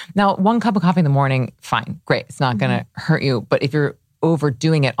body. Now, 1 cup of coffee in the morning, fine, great. It's not going to hurt you. But if you're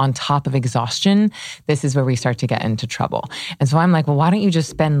overdoing it on top of exhaustion, this is where we start to get into trouble. And so I'm like, well, why don't you just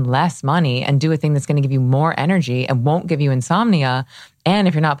spend less money and do a thing that's going to give you more energy and won't give you insomnia? And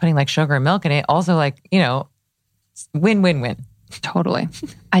if you're not putting like sugar and milk in it, also like, win-win-win. Totally.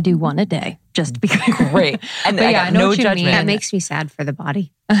 I do one a day, just because. Great. And But I yeah, got I know no what you judgment. mean. That makes me sad for the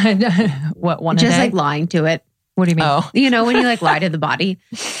body. What, one a Just day? like lying to it. What do you mean? Oh, You know, when you like lie to the body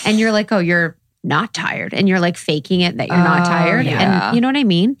and you're like, oh, you're not tired. And you're like faking it that you're not Oh, tired. yeah. And you know what I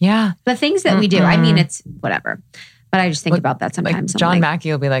mean? yeah. The things that we do, I mean, it's whatever. But I just think about that Like sometimes. I'm John like,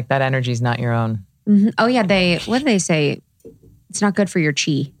 Mackey will be like, that energy's not your own. mhm. Oh yeah, what do they say? It's not good for your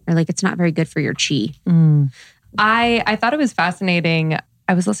chi. Or like, it's not very good for your chi. I thought it was fascinating.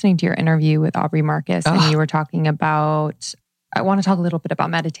 I was listening to your interview with Aubrey Marcus, and you were talking about, I want to talk a little bit about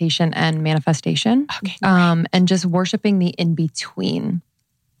meditation and manifestation. Okay. And just worshiping the in-between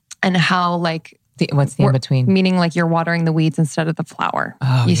and how like, What's the in between? meaning like you're watering the weeds instead of the flower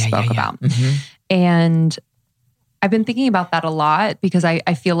you spoke about. Mhm. And I've been thinking about that a lot because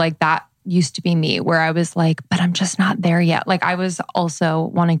I feel like that used to be me where I was like, but I'm just not there yet. Like I was also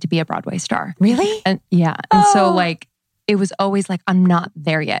wanting to be a Broadway star. Really? And yeah. And so like, it was always like, I'm not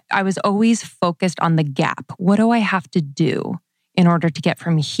there yet. I was always focused on the gap. What do I have to do in order to get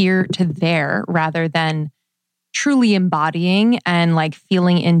from here to there rather than truly embodying and like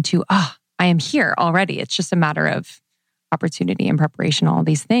feeling into, I am here already. It's just a matter of opportunity and preparation, all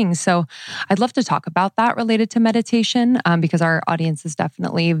these things. So I'd love to talk about that related to meditation because our audience is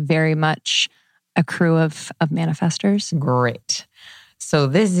definitely very much a crew of manifestors. Great. So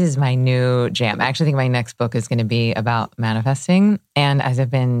this is my new jam. I actually think my next book is going to be about manifesting. And as I've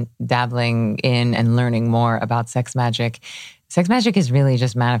been dabbling in and learning more about sex magic is really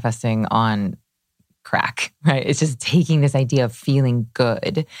just manifesting on crack, right? It's just taking this idea of feeling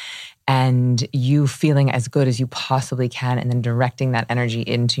good and you feeling as good as you possibly can and then directing that energy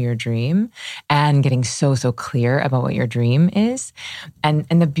into your dream and getting so clear about what your dream is. And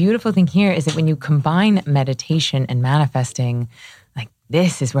the beautiful thing here is that when you combine meditation and manifesting, like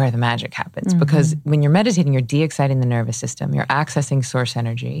this is where the magic happens. Because when you're meditating, you're de-exciting the nervous system, you're accessing source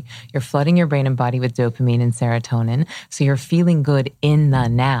energy, you're flooding your brain and body with dopamine and serotonin. So you're feeling good in the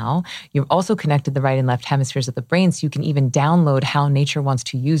now. You've also connected the right and left hemispheres of the brain so you can even download how nature wants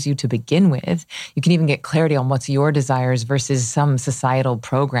to use you to begin with. You can even get clarity on what's your desires versus some societal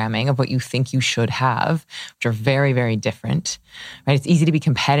programming of what you think you should have, which are very, very different, right? It's easy to be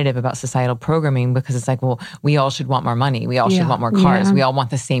competitive about societal programming because it's like, well, we all should want more money. We all should want more cars. We all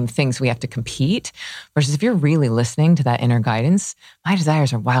want the same things. So we have to compete. Versus if you're really listening to that inner guidance, my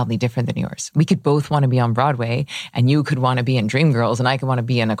desires are wildly different than yours. We could both want to be on Broadway and you could want to be in Dreamgirls and I could want to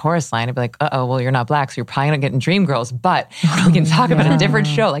be in a chorus line. I'd be like, well, you're not Black, so you're probably not getting Dreamgirls, but we can talk about a different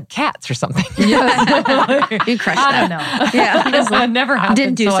show like Cats or something. You crushed that. I don't know. Yeah. Because it never happened.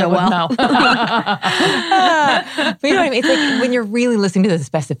 Didn't do so well. Know. But you know what I mean? It's like when you're really listening to the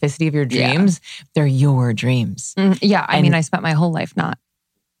specificity of your dreams, they're your dreams. Yeah. I mean, I spent my whole life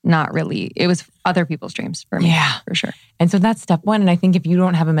not really. It was other people's dreams for me, for sure. And so that's step one. And I think if you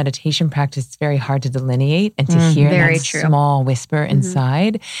don't have a meditation practice, it's very hard to delineate and to hear Very that true. small whisper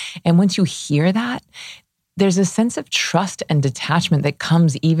inside. And once you hear that, there's a sense of trust and detachment that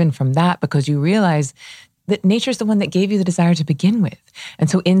comes even from that because you realize that nature's the one that gave you the desire to begin with. And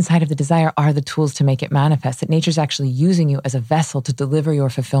so inside of the desire are the tools to make it manifest, that nature's actually using you as a vessel to deliver your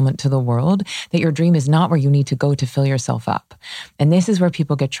fulfillment to the world, that your dream is not where you need to go to fill yourself up. And this is where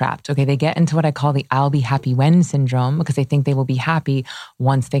people get trapped. Okay, they get into what I call the I'll be happy when syndrome because they think they will be happy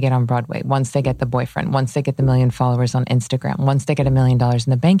once they get on Broadway, once they get the boyfriend, once they get the 1 million followers on Instagram, once they get $1 million in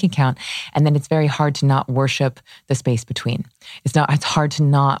the bank account. And then it's very hard to not worship the space between. It's hard to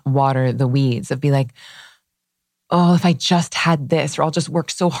not water the weeds of be like, oh, if I just had this, or I'll just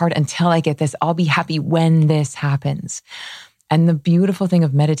work so hard until I get this, I'll be happy when this happens. And the beautiful thing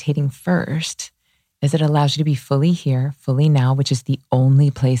of meditating first is it allows you to be fully here, fully now, which is the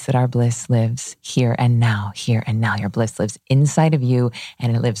only place that our bliss lives, here and now, here and now. Your bliss lives inside of you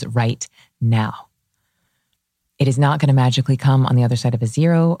and it lives right now. It is not going to magically come on the other side of a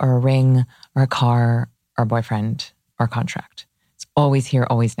zero or a ring or a car or a boyfriend or a contract. Always here,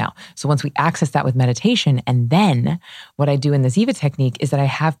 always now. So once we access that with meditation, and then what I do in the Ziva technique is that I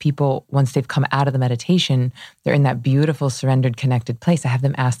have people, once they've come out of the meditation, they're in that beautiful, surrendered, connected place. I have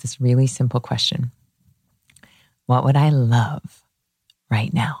them ask this really simple question. What would I love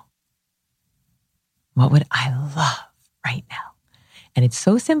right now? What would I love right now? And it's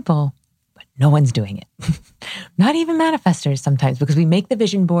so simple, but no one's doing it. Not even manifestors sometimes, because we make the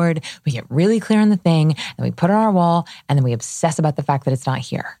vision board, we get really clear on the thing, and we put it on our wall, and then we obsess about the fact that it's not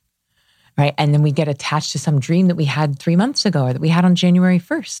here, right? And then we get attached to some dream that we had 3 months ago or that we had on January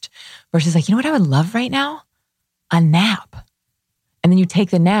 1st versus like, you know what I would love right now? A nap. And then you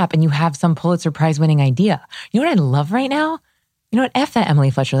take the nap and you have some Pulitzer Prize winning idea. You know what I'd love right now? you know what, F that Emily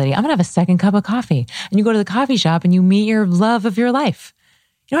Fletcher lady. I'm going to have a second cup of coffee. And you go to the coffee shop and you meet your love of your life.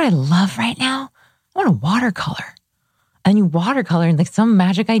 You know what I love right now? I want to watercolor. And you watercolor and like some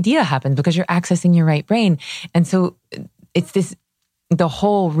magic idea happens because you're accessing your right brain. And so it's this, the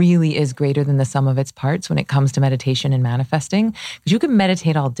whole really is greater than the sum of its parts when it comes to meditation and manifesting. Because you can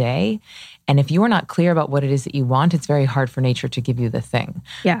meditate all day. And if you are not clear about what it is that you want, it's very hard for nature to give you the thing.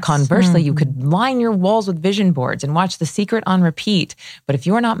 Yes. Conversely, you could line your walls with vision boards and watch The Secret on repeat. But if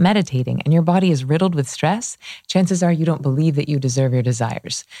you are not meditating and your body is riddled with stress, chances are you don't believe that you deserve your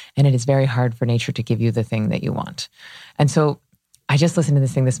desires. And it is very hard for nature to give you the thing that you want. And so I just listened to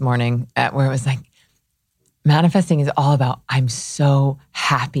this thing this morning where it was like, manifesting is all about, I'm so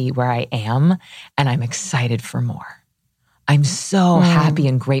happy where I am and I'm excited for more. I'm so happy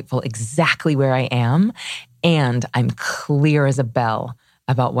and grateful exactly where I am. And I'm clear as a bell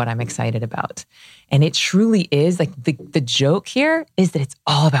about what I'm excited about. And it truly is like the joke here is that it's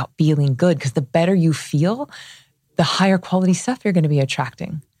all about feeling good, because the better you feel, the higher quality stuff you're going to be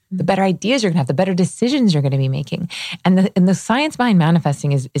attracting. The better ideas you're going to have, the better decisions you're going to be making. And the science behind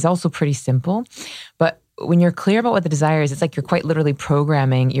manifesting is also pretty simple. But when you're clear about what the desire is, it's like you're quite literally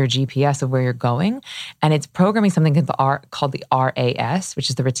programming your GPS of where you're going. And it's programming something called the RAS, which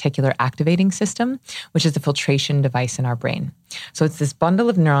is the reticular activating system, which is the filtration device in our brain. So it's this bundle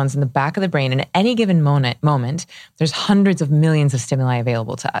of neurons in the back of the brain. And at any given moment, there's hundreds of millions of stimuli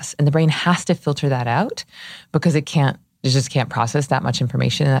available to us. And the brain has to filter that out because it just can't process that much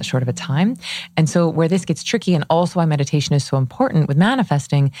information in that short of a time. And so where this gets tricky, and also why meditation is so important with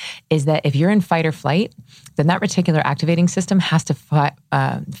manifesting, is that if you're in fight or flight, then that reticular activating system has to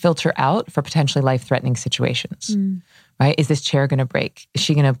filter out for potentially life-threatening situations. Right? Is this chair going to break? Is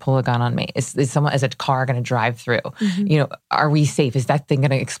she going to pull a gun on me? Is a car going to drive through? You know, are we safe? Is that thing going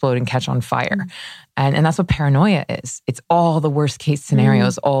to explode and catch on fire? And that's what paranoia is. It's all the worst case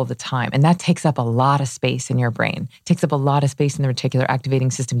scenarios all the time. And that takes up a lot of space in your brain. It takes up a lot of space in the reticular activating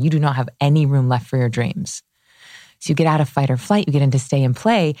system. You do not have any room left for your dreams. So you get out of fight or flight, you get into stay and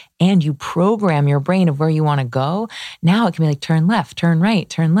play, and you program your brain of where you want to go. Now it can be like turn left, turn right,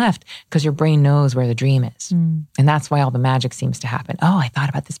 turn left, because your brain knows where the dream is. And that's why all the magic seems to happen. Oh, I thought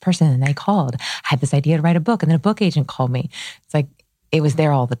about this person and they called. I had this idea to write a book and then a book agent called me. It's like it was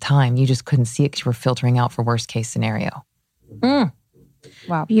there all the time. You just couldn't see it because you were filtering out for worst case scenario.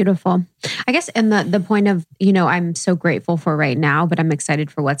 Wow. Beautiful. I guess, and the point of, you know, I'm so grateful for right now, but I'm excited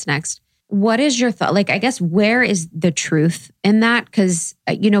for what's next. What is your thought? Like, I guess, where is the truth in that? Because,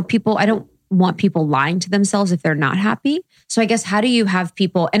 you know, I don't want people lying to themselves if they're not happy. So I guess, how do you have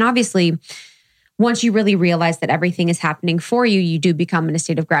people, and obviously, once you really realize that everything is happening for you, you do become in a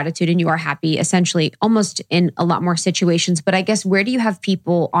state of gratitude and you are happy essentially almost in a lot more situations. But I guess, where do you have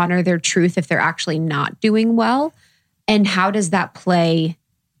people honor their truth if they're actually not doing well? And how does that play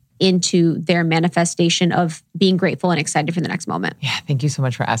into their manifestation of being grateful and excited for the next moment? Yeah, thank you so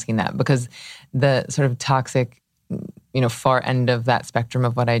much for asking that, because the sort of toxic, you know, far end of that spectrum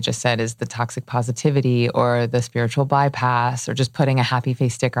of what I just said is the toxic positivity or the spiritual bypass or just putting a happy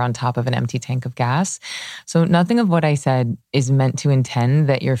face sticker on top of an empty tank of gas. So nothing of what I said is meant to intend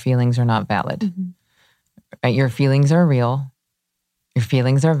that your feelings are not valid. Right? Your feelings are real. Your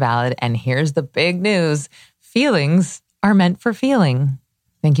feelings are valid. And here's the big news. Feelings are meant for feeling.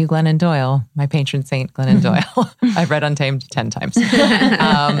 Thank you, Glennon Doyle, my patron saint, Glennon Doyle. I've read Untamed 10 times.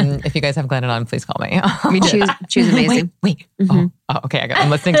 If you guys have Glennon on, please call me. She's amazing. Wait. Okay.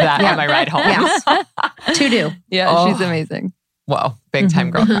 I'm listening to that on my ride home. Yes. To do. Yeah, she's amazing. Whoa, big time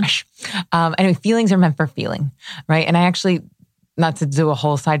girl crush. Anyway, feelings are meant for feeling, right? And I actually, not to do a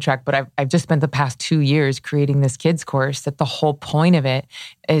whole sidetrack, but I've just spent the past 2 years creating this kids course that the whole point of it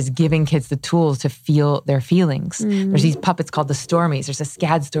is giving kids the tools to feel their feelings. There's these puppets called the Stormies. There's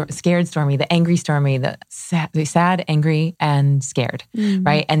a scared Stormy, the angry Stormy, the sad, angry, and scared,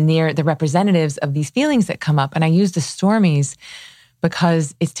 right? And they're the representatives of these feelings that come up. And I use the Stormies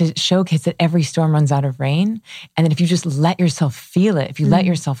because it's to show kids that every storm runs out of rain. And that if you just let yourself feel it, if you let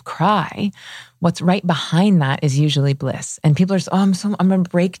yourself cry, what's right behind that is usually bliss. And people are just, I'm going to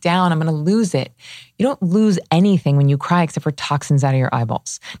break down. I'm going to lose it. You don't lose anything when you cry except for toxins out of your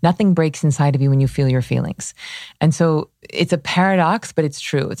eyeballs. Nothing breaks inside of you when you feel your feelings. And so it's a paradox, but it's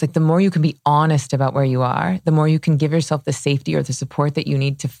true. It's like the more you can be honest about where you are, the more you can give yourself the safety or the support that you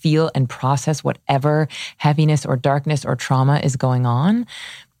need to feel and process whatever heaviness or darkness or trauma is going on.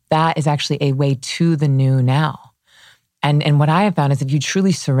 That is actually a way to the new now. And what I have found is if you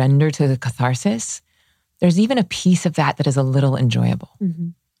truly surrender to the catharsis, there's even a piece of that is a little enjoyable.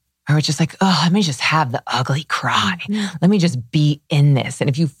 Or it's just like, let me just have the ugly cry. Let me just be in this.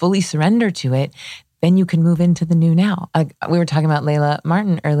 And if you fully surrender to it, then you can move into the new now. We were talking about Layla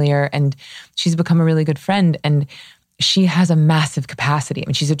Martin earlier, and she's become a really good friend, and she has a massive capacity. I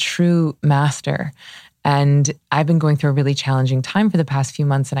mean, she's a true master. And I've been going through a really challenging time for the past few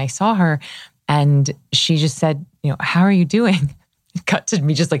months, and I saw her and she just said, how are you doing? Cut to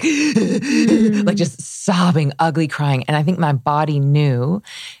me just like, like just sobbing, ugly crying. And I think my body knew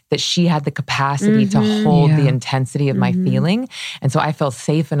that she had the capacity to hold the intensity of my feeling. And so I felt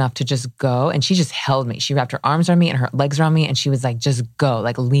safe enough to just go. And she just held me. She wrapped her arms around me and her legs around me. And she was like, just go,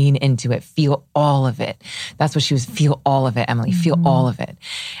 like lean into it, feel all of it. That's what she was, feel all of it, Emily, feel all of it.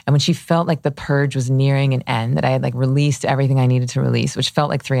 And when she felt like the purge was nearing an end, that I had like released everything I needed to release, which felt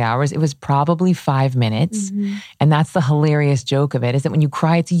like 3 hours, it was probably 5 minutes. And that's the hilarious joke of it, is that when you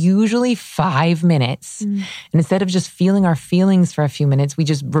cry, it's usually 5 minutes. And instead of just feeling our feelings for a few minutes, we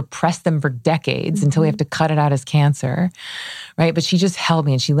just repress them for decades until we have to cut it out as cancer, right? But she just held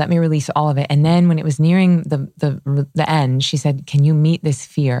me and she let me release all of it. And then when it was nearing the end, she said, can you meet this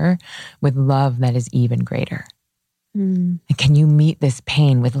fear with love that is even greater? And can you meet this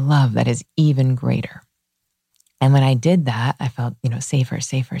pain with love that is even greater? And when I did that, I felt, safer,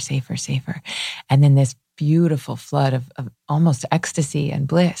 safer, safer, safer. And then this beautiful flood of almost ecstasy and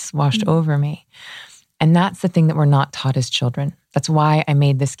bliss washed over me. And that's the thing that we're not taught as children. That's why I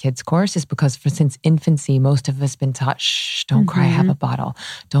made this kids course, is because since infancy, most of us been taught, shh, don't cry, have a bottle.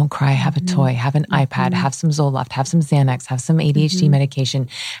 Don't cry, have a toy, have an iPad, have some Zoloft, have some Xanax, have some ADHD medication,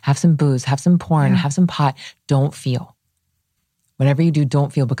 have some booze, have some porn, have some pot. Don't feel. Whatever you do,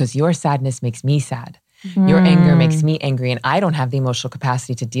 don't feel, because your sadness makes me sad. Your anger makes me angry, and I don't have the emotional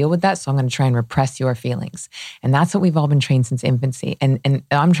capacity to deal with that. So I'm going to try and repress your feelings. And that's what we've all been trained since infancy. And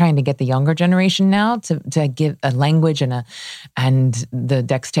I'm trying to get the younger generation now to give a language and the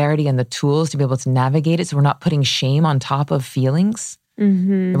dexterity and the tools to be able to navigate it. So we're not putting shame on top of feelings.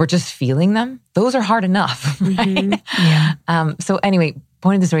 We're just feeling them. Those are hard enough, right? So anyway,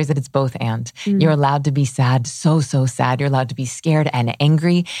 point of the story is that it's both and. You're allowed to be sad, so sad. You're allowed to be scared and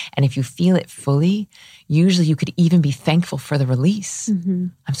angry. And if you feel it fully, usually you could even be thankful for the release.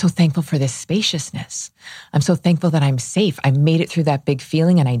 I'm so thankful for this spaciousness. I'm so thankful that I'm safe. I made it through that big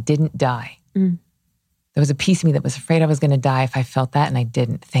feeling and I didn't die. There was a piece of me that was afraid I was going to die if I felt that, and I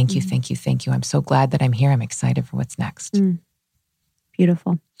didn't. Thank you, thank you, thank you. I'm so glad that I'm here. I'm excited for what's next.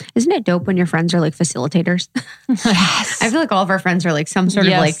 Beautiful. Isn't it dope when your friends are like facilitators? Yes. I feel like all of our friends are like some sort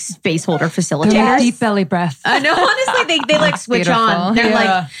of like space holder facilitators. Deep belly breath. I know, honestly, they like switch on. They're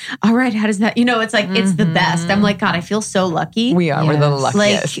like, all right, how does that, it's like, it's the best. I'm like, God, I feel so lucky. We are. We're the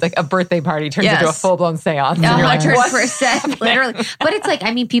luckiest. Like a birthday party turns into a full-blown seance. 100%, literally. But it's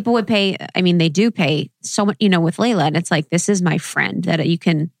like, people would pay, they do pay so much, with Layla. And it's like, this is my friend that you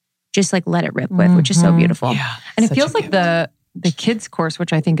can just like let it rip with, which is so beautiful. Yeah, and it feels like the kids course,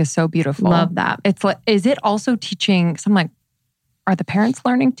 which I think is so beautiful. Love that. It's like, is it also teaching? So I'm like, are the parents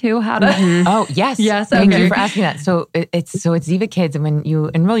learning too how to? Oh yes, yes. Thank you for asking that. So it's Ziva Kids, and when you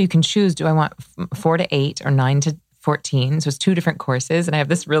enroll, you can choose: do I want 4 to 8 or 9 to 14? So it's 2 different courses, and I have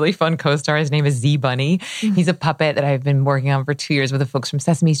this really fun co-star. His name is Z Bunny. He's a puppet that I've been working on for 2 years with the folks from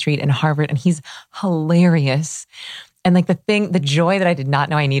Sesame Street and Harvard, and he's hilarious. And like the joy that I did not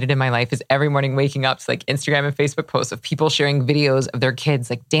know I needed in my life is every morning waking up to like Instagram and Facebook posts of people sharing videos of their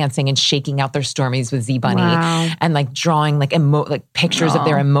kids like dancing and shaking out their Stormies with Z Bunny and like drawing like pictures of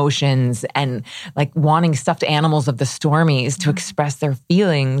their emotions and like wanting stuffed animals of the Stormies to express their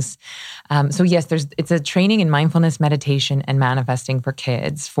feelings. So yes, it's a training in mindfulness, meditation, and manifesting for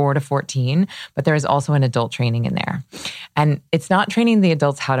kids 4 to 14, but there is also an adult training in there. And it's not training the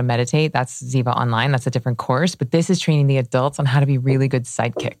adults how to meditate. That's Ziva Online. That's a different course, but this is training the adults on how to be really good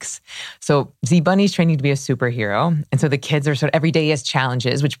sidekicks. So Z Bunny's training to be a superhero. And so the kids are sort of every day he has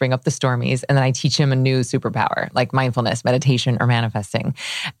challenges, which bring up the Stormies. And then I teach him a new superpower, like mindfulness, meditation, or manifesting.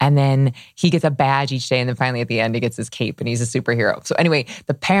 And then he gets a badge each day. And then finally at the end, he gets his cape and he's a superhero. So anyway,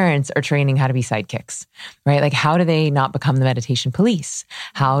 the parents are training how to be sidekicks, right? Like how do they not become the meditation police?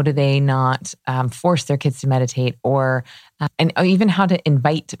 How do they not force their kids to meditate, or and even how to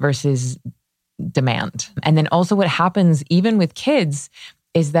invite versus demand. And then also what happens even with kids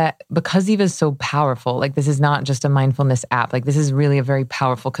is that because Ziva is so powerful, like this is not just a mindfulness app, like this is really a very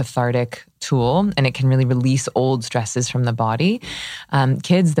powerful cathartic tool, and it can really release old stresses from the body.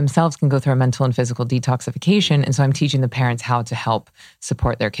 Kids themselves can go through a mental and physical detoxification. And so I'm teaching the parents how to help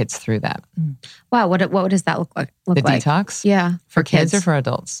support their kids through that. Wow. What does that look like? The detox? Yeah. For kids or for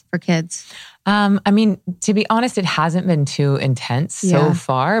adults? For kids. I mean, to be honest, it hasn't been too intense so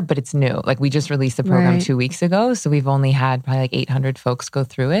far, but it's new. Like we just released the program 2 weeks ago. So we've only had probably like 800 folks go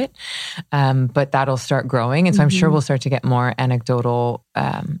through it. But that'll start growing. And so I'm sure we'll start to get more anecdotal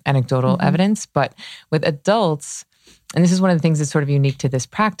evidence. But with adults, and this is one of the things that's sort of unique to this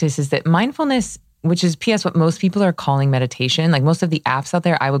practice, is that mindfulness, which is PS what most people are calling meditation. Like most of the apps out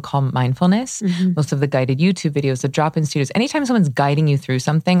there, I would call mindfulness. Most of the guided YouTube videos, the drop-in studios, anytime someone's guiding you through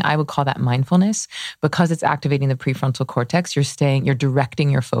something, I would call that mindfulness because it's activating the prefrontal cortex. You're directing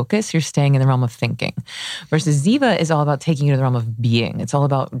your focus. You're staying in the realm of thinking. Versus Ziva is all about taking you to the realm of being. It's all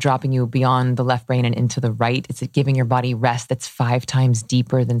about dropping you beyond the left brain and into the right. It's giving your body rest that's 5 times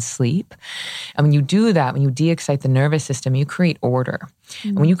deeper than sleep. And when you do that, when you de-excite the nervous system, you create order.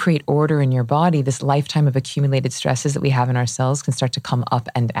 And when you create order in your body, this lifetime of accumulated stresses that we have in our cells can start to come up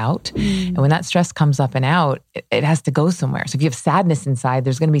and out. And when that stress comes up and out, it has to go somewhere. So if you have sadness inside,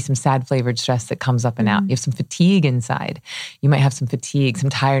 there's going to be some sad flavored stress that comes up and out. You have some fatigue inside. You might have some fatigue, some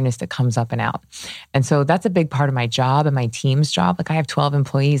tiredness that comes up and out. And so that's a big part of my job and my team's job. Like I have 12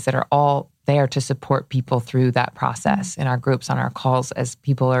 employees that are all there to support people through that process in our groups, on our calls, as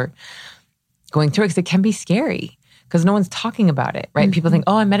people are going through it, because it can be scary. Because no one's talking about it, right? People think,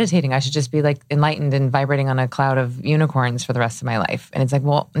 oh, I'm meditating. I should just be like enlightened and vibrating on a cloud of unicorns for the rest of my life. And it's like,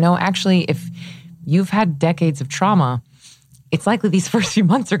 well, no, actually, if you've had decades of trauma, it's likely these first few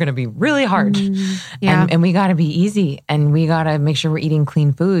months are going to be really hard. And we got to be easy. And we got to make sure we're eating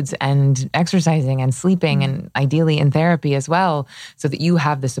clean foods and exercising and sleeping and ideally in therapy as well, so that you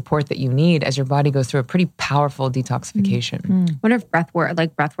have the support that you need as your body goes through a pretty powerful detoxification. I wonder if breath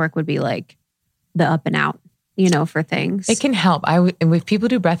work would be like the up and out, for things. It can help. If people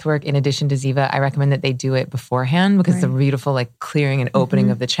do breath work in addition to Ziva, I recommend that they do it beforehand because it's a beautiful like clearing and opening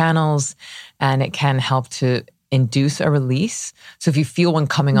of the channels, and it can help to induce a release. So if you feel one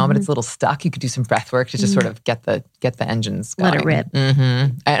coming on, but it's a little stuck, you could do some breath work to just sort of get the engines going. Let it rip.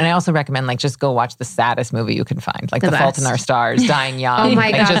 And I also recommend like just go watch the saddest movie you can find, like The Fault in Our Stars, Dying Young. Oh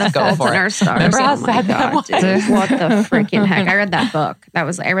my God, just The Fault in Our Stars. Remember how sad that was? Dude, what the freaking heck? I read that book.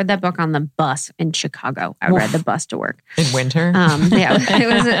 I read that book on the bus in Chicago. I read the bus to work. In winter?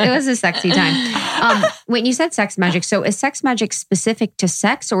 It was a sexy time. When you said sex magic, so is sex magic specific to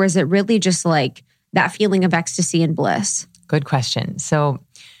sex, or is it really just like that feeling of ecstasy and bliss? Good question. So,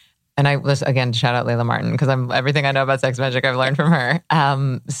 and let's again shout out Layla Martin because everything I know about sex magic I've learned from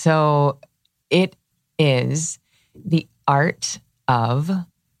her. So it is the art of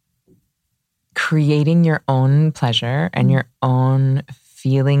creating your own pleasure and your own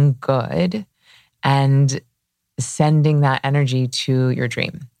feeling good and sending that energy to your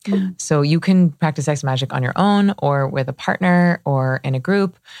dream. So you can practice sex magic on your own or with a partner or in a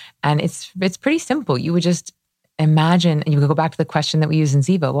group. And it's pretty simple. You would just imagine, and you could go back to the question that we use in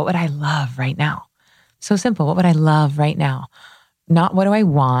Ziva. What would I love right now? So simple. What would I love right now? Not what do I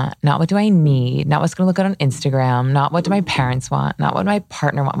want? Not what do I need? Not what's going to look good on Instagram? Not what do my parents want? Not what my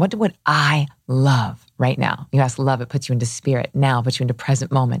partner want? What would I love right now? You ask love, it puts you into spirit. Now puts you into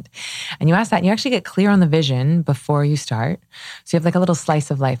present moment. And you ask that and you actually get clear on the vision before you start. So you have like a little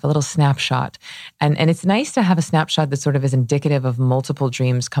slice of life, a little snapshot. And it's nice to have a snapshot that sort of is indicative of multiple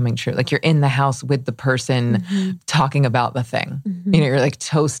dreams coming true. Like you're in the house with the person talking about the thing. You're like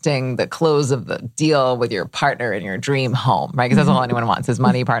toasting the close of the deal with your partner in your dream home, right? Because that's all anyone wants is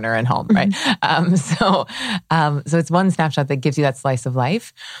money, partner, and home, right? So it's one snapshot that gives you that slice of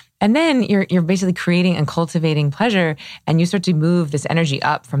life. And then you're basically creating and cultivating pleasure, and you start to move this energy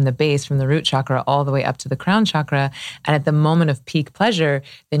up from the base, from the root chakra, all the way up to the crown chakra. And at the moment of peak pleasure,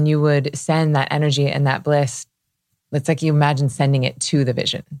 then you would send that energy and that bliss. It's like you imagine sending it to the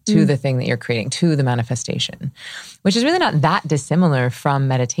vision, to the thing that you're creating, to the manifestation, which is really not that dissimilar from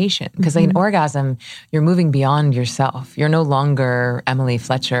meditation. Because like an orgasm, you're moving beyond yourself. You're no longer Emily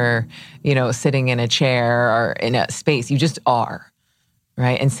Fletcher, sitting in a chair or in a space. You just are.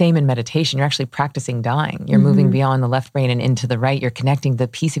 Right. And same in meditation, you're actually practicing dying. You're moving beyond the left brain and into the right. You're connecting the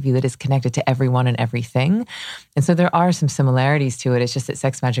piece of you that is connected to everyone and everything. And so there are some similarities to it. It's just that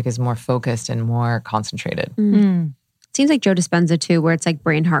sex magic is more focused and more concentrated. Seems like Joe Dispenza too, where it's like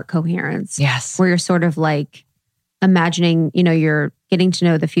brain-heart coherence. Yes. Where you're sort of like imagining, you're getting to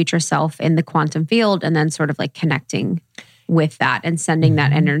know the future self in the quantum field and then sort of like connecting with that and sending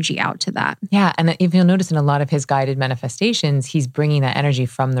that energy out to that. Yeah. And if you'll notice in a lot of his guided manifestations, he's bringing that energy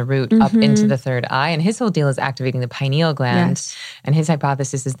from the root up into the third eye. And his whole deal is activating the pineal gland. Yes. And his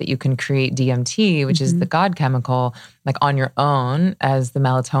hypothesis is that you can create DMT, which is the God chemical, like on your own as the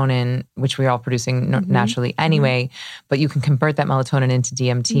melatonin, which we're all producing naturally anyway. But you can convert that melatonin into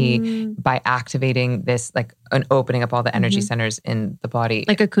DMT by activating this like and opening up all the energy centers in the body.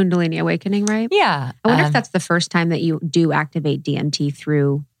 Like a Kundalini awakening, right? Yeah. I wonder if that's the first time that you do activate DMT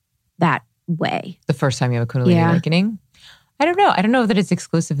through that way. The first time you have a Kundalini awakening? I don't know. I don't know that it's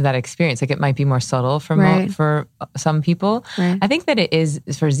exclusive to that experience. Like it might be more subtle for some people. Right. I think that it is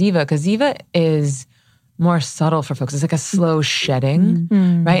for Ziva, because Ziva is more subtle for folks. It's like a slow shedding,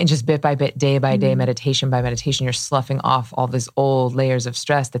 right? And just bit by bit, day by day, meditation by meditation, you're sloughing off all these old layers of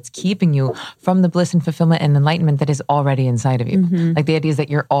stress that's keeping you from the bliss and fulfillment and enlightenment that is already inside of you. Like the idea is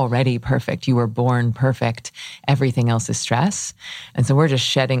that you're already perfect. You were born perfect. Everything else is stress. And so we're just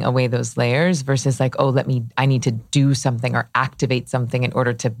shedding away those layers versus like, oh, I need to do something or activate something in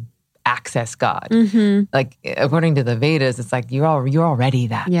order to access God. Like according to the Vedas, it's like you're already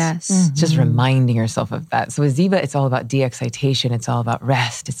that. Yes. Just reminding yourself of that. So with Ziva, it's all about de-excitation. It's all about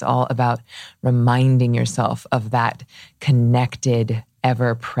rest. It's all about reminding yourself of that connected,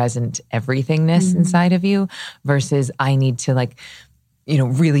 ever-present everythingness inside of you versus I need to like,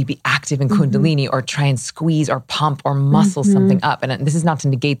 really be active in Kundalini or try and squeeze or pump or muscle something up. And this is not to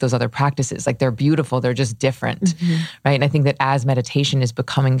negate those other practices. Like they're beautiful. They're just different, right? And I think that as meditation is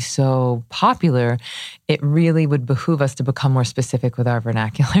becoming so popular, it really would behoove us to become more specific with our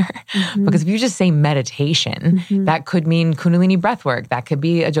vernacular. Because if you just say meditation, that could mean Kundalini breathwork. That could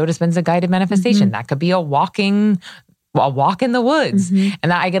be a Joe Dispenza guided manifestation. That could be a walk in the woods.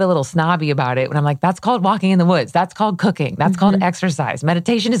 And I get a little snobby about it when I'm like, that's called walking in the woods. That's called cooking. That's called exercise.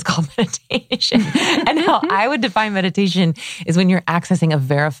 Meditation is called meditation. And how I would define meditation is when you're accessing a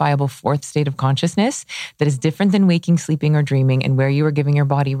verifiable fourth state of consciousness that is different than waking, sleeping, or dreaming, and where you are giving your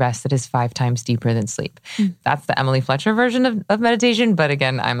body rest that is 5 times deeper than sleep. That's the Emily Fletcher version of meditation. But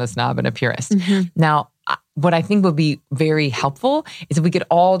again, I'm a snob and a purist. Now, what I think would be very helpful is if we could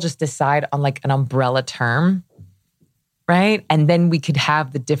all just decide on like an umbrella term, right? And then we could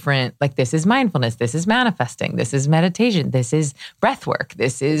have the different, like this is mindfulness, this is manifesting, this is meditation, this is breath work,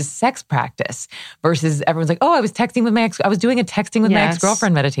 this is sex practice, versus everyone's like, oh, I was doing a texting with my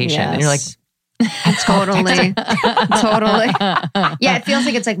ex-girlfriend meditation. And you're like, that's totally. Yeah, it feels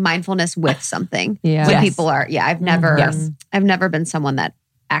like it's like mindfulness with something. Yeah. When people are, I've never been someone that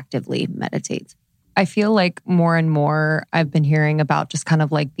actively meditates. I feel like more and more I've been hearing about just kind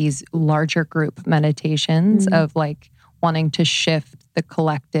of like these larger group meditations of like wanting to shift the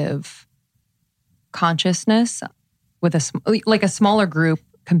collective consciousness with a smaller group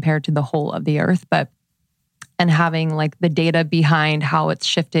compared to the whole of the earth, and having like the data behind how it's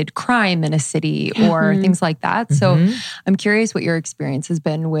shifted crime in a city or things like that. So I'm curious what your experience has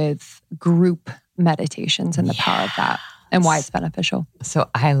been with group meditations and the power of that and why it's beneficial. So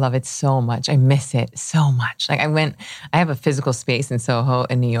I love it so much. I miss it so much. Like I have a physical space in Soho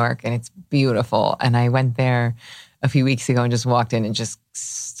in New York and it's beautiful. And I went there a few weeks ago and just walked in and just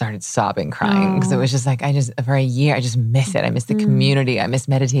started sobbing, crying. Because it was just like, for a year, I just miss it. I miss the community. I miss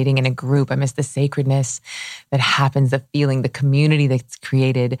meditating in a group. I miss the sacredness that happens, the feeling, the community that's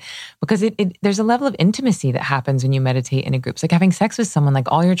created. Because there's a level of intimacy that happens when you meditate in a group. It's like having sex with someone,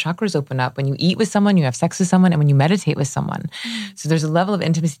 like all your chakras open up. When you eat with someone, you have sex with someone, and when you meditate with someone. So there's a level of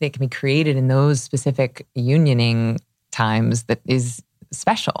intimacy that can be created in those specific unioning times that is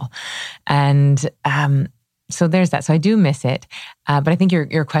special. And, so there's that. So I do miss it. But I think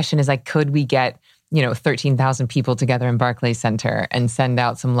your question is like, could we get, 13,000 people together in Barclays Center and send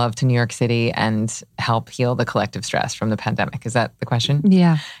out some love to New York City and help heal the collective stress from the pandemic? Is that the question?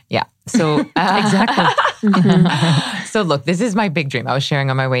 Yeah. Yeah. So exactly. So look, this is my big dream. I was sharing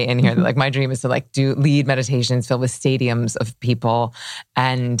on my way in here that like my dream is to like lead meditations filled with stadiums of people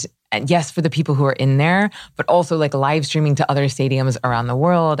and yes, for the people who are in there, but also like live streaming to other stadiums around the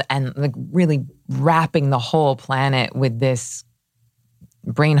world and like really wrapping the whole planet with this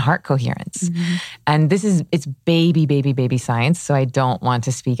brain-heart coherence. And it's baby science. So I don't want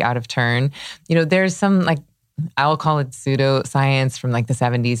to speak out of turn. There's some like, I'll call it pseudo-science from like the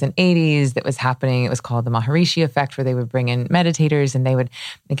 70s and 80s that was happening. It was called the Maharishi effect, where they would bring in meditators and they would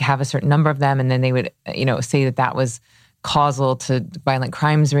like have a certain number of them. And then they would, say that was causal to violent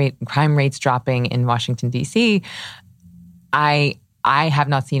crime rates dropping in Washington, D.C. I have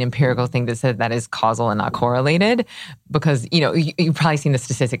not seen empirical thing that said that is causal and not correlated because, you've probably seen the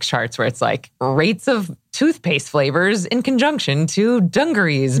statistics charts where it's like rates of toothpaste flavors in conjunction to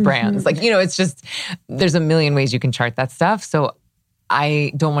dungarees brands. Like, it's just, there's a million ways you can chart that stuff. So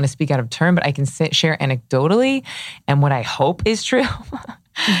I don't want to speak out of turn, but I can share anecdotally and what I hope is true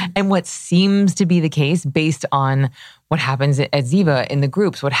and what seems to be the case based on what happens at Ziva in the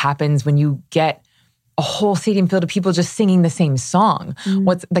groups, what happens when you get a whole stadium filled of people just singing the same song.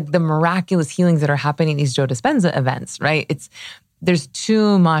 What's like the miraculous healings that are happening in these Joe Dispenza events, right? there's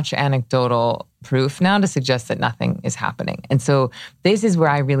too much anecdotal proof now to suggest that nothing is happening. And so this is where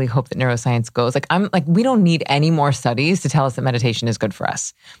I really hope that neuroscience goes. We don't need any more studies to tell us that meditation is good for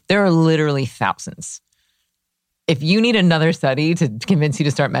us. There are literally thousands. If you need another study to convince you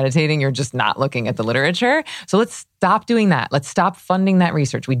to start meditating, you're just not looking at the literature. So let's stop doing that. Let's stop funding that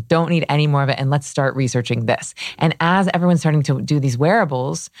research. We don't need any more of it. And let's start researching this. And as everyone's starting to do these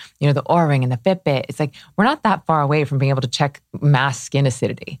wearables, the Oura Ring and the Fitbit, it's like, we're not that far away from being able to check mass skin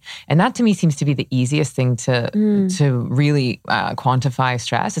acidity. And that to me seems to be the easiest thing to really quantify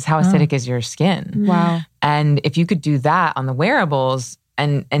stress, is how acidic is your skin. Wow. And if you could do that on the wearables,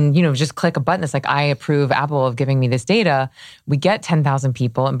 and just click a button that's like, I approve Apple of giving me this data. We get 10,000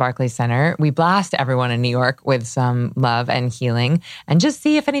 people in Barclays Center. We blast everyone in New York with some love and healing and just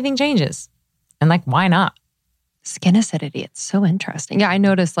see if anything changes. And why not? Skin acidity. It's so interesting. Yeah, I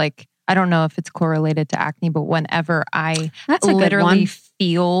noticed I don't know if it's correlated to acne, but whenever I literally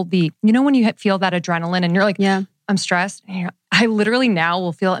feel when you feel that adrenaline and you're like, yeah, I'm stressed. I literally now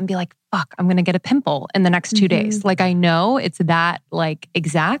will feel it and be like, fuck, I'm going to get a pimple in the next 2 days. I know it's that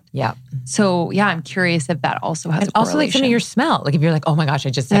exact. Yeah. So yeah, I'm curious if that also has a correlation. Also some of your smell. If you're like, oh my gosh, I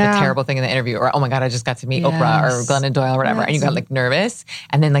just said a terrible thing in the interview, or oh my God, I just got to meet Oprah or Glennon Doyle or whatever. And you got nervous.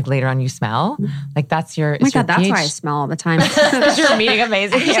 And then later on you smell. That's your, oh my God, that's why I smell all the time. Because you're meeting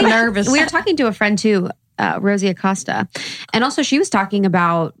amazing. I'm nervous. We were talking to a friend too, Rosie Acosta. And also she was talking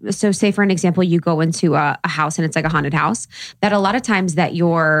about, so say for an example, you go into a house and it's like a haunted house, that a lot of times that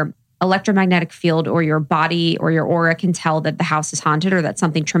your electromagnetic field or your body or your aura can tell that the house is haunted or that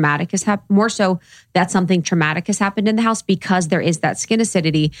something traumatic has happened. More so that something traumatic has happened in the house, because there is that skin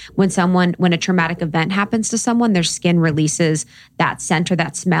acidity. When a traumatic event happens to someone, their skin releases that scent or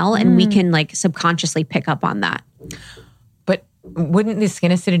that smell, and we can subconsciously pick up on that. But wouldn't the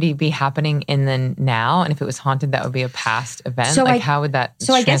skin acidity be happening in the now? And if it was haunted, that would be a past event? So how would that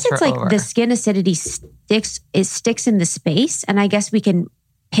So I guess it's over? The skin acidity sticks in the space, and I guess we can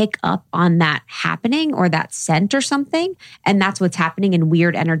pick up on that happening or that scent or something. And that's what's happening in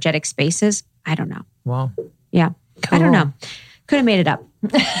weird energetic spaces. I don't know. Wow. Yeah. Cool. I don't know. Could have made it up.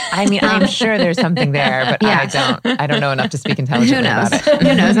 I mean, I'm sure there's something there, but I don't know enough to speak intelligently about it.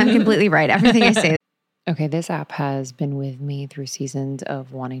 Who knows? I'm completely right. Everything I say. Okay, this app has been with me through seasons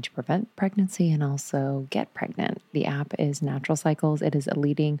of wanting to prevent pregnancy and also get pregnant. The app is Natural Cycles. It is a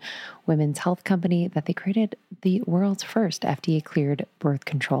leading women's health company that they created the world's first FDA-cleared birth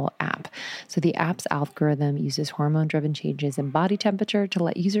control app. So the app's algorithm uses hormone-driven changes in body temperature to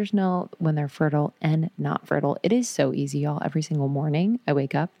let users know when they're fertile and not fertile. It is so easy, y'all. Every single morning I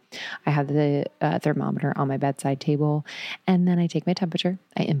wake up, I have the thermometer on my bedside table, and then I take my temperature.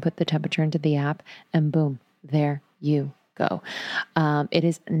 I input the temperature into the app, and boom, there you go. It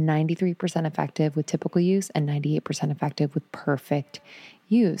is 93% effective with typical use and 98% effective with perfect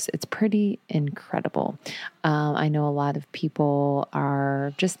use. It's pretty incredible. I know a lot of people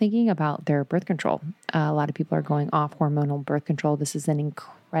are just thinking about their birth control. A lot of people are going off hormonal birth control. This is an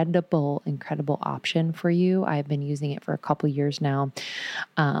incredible option for you. I've been using it for a couple years now.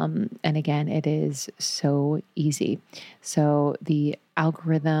 And again, it is so easy. So the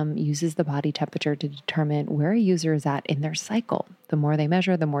algorithm uses the body temperature to determine where a user is at in their cycle. The more they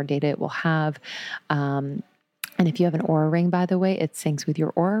measure, the more data it will have. And if you have an Oura Ring, by the way, it syncs with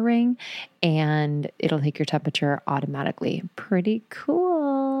your Oura Ring and it'll take your temperature automatically. Pretty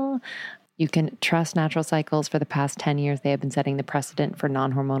cool. You can trust Natural Cycles. For the past 10 years, they have been setting the precedent for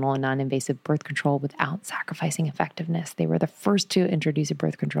non-hormonal and non-invasive birth control without sacrificing effectiveness. They were the first to introduce a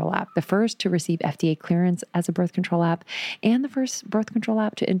birth control app, the first to receive FDA clearance as a birth control app, and the first birth control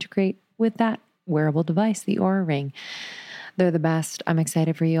app to integrate with that wearable device, the Oura Ring. They're the best. I'm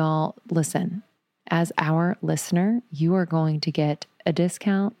excited for you all. Listen, as our listener, you are going to get a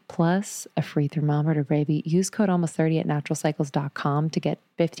discount plus a free thermometer, baby. Use code almost30 at naturalcycles.com to get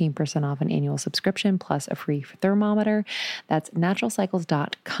 15% off an annual subscription plus a free thermometer. That's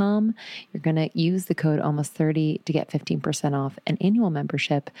naturalcycles.com. You're going to use the code almost30 to get 15% off an annual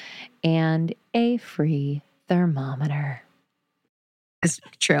membership and a free thermometer. It's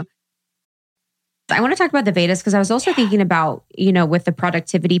true. I want to talk about the Vedas because I was also thinking about, with the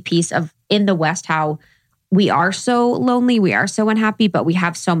productivity piece of in the West, how we are so lonely, we are so unhappy, but we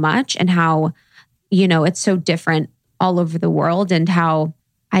have so much, and how, it's so different all over the world, and how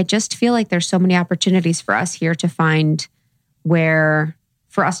I just feel like there's so many opportunities for us here to find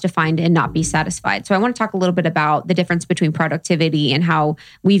and not be satisfied. So I want to talk a little bit about the difference between productivity and how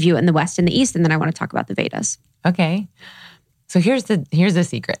we view it in the West and the East. And then I want to talk about the Vedas. Okay. So here's the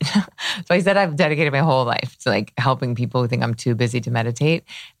secret. So I said I've dedicated my whole life to like helping people who think I'm too busy to meditate.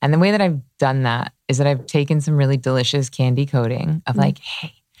 And the way that I've done that is that I've taken some really delicious candy coating of like,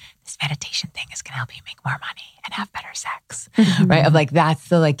 hey, this meditation thing is going to help you make more money and have better sex, right? Of like, that's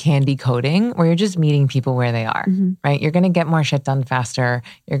the like candy coating where you're just meeting people where they are, right? You're going to get more shit done faster.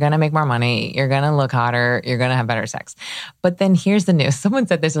 You're going to make more money. You're going to look hotter. You're going to have better sex. But then here's the news. Someone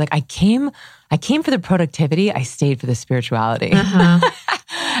said this, like, I came for the productivity. I stayed for the spirituality.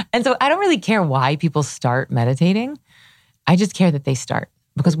 And so I don't really care why people start meditating. I just care that they start.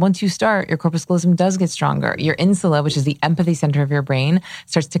 Because once you start, your corpus callosum does get stronger. Your insula, which is the empathy center of your brain,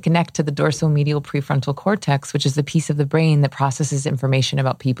 starts to connect to the dorsomedial prefrontal cortex, which is the piece of the brain that processes information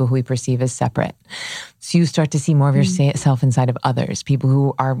about people who we perceive as separate. So you start to see more of yourself inside of others, people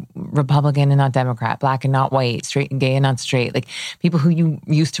who are Republican and not Democrat, Black and not white, straight and gay and not straight, like people who you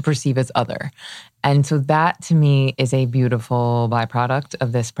used to perceive as other. And so that to me is a beautiful byproduct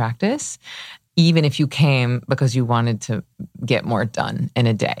of this practice. Even if you came because you wanted to get more done in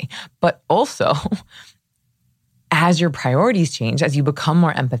a day. But also, as your priorities change, as you become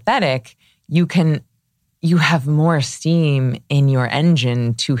more empathetic, you have more steam in your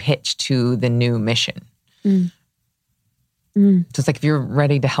engine to hitch to the new mission. So it's like if you're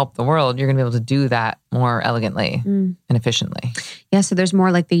ready to help the world, you're going to be able to do that more elegantly and efficiently. Yeah, so there's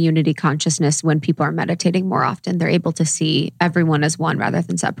more like the unity consciousness when people are meditating more often. They're able to see everyone as one rather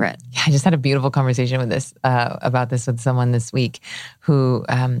than separate. Yeah, I just had a beautiful conversation with this about this with someone this week who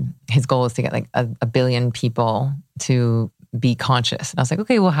his goal is to get like a billion people to be conscious. And I was like,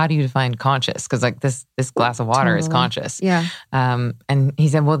 okay, well, how do you define conscious? Because like this glass of water is conscious. Yeah. And he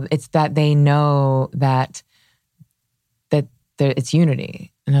said, well, it's that they know that it's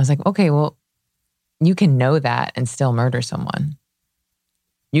unity. And I was like, okay, well, you can know that and still murder someone.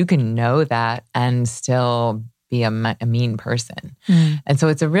 You can know that and still be a mean person. And so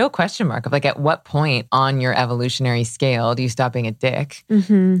it's a real question mark of like, at what point on your evolutionary scale do you stop being a dick? Like,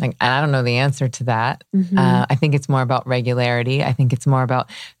 and I don't know the answer to that. I think it's more about regularity. I think it's more about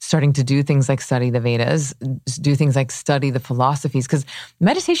starting to do things like study the Vedas, do things like study the philosophies, because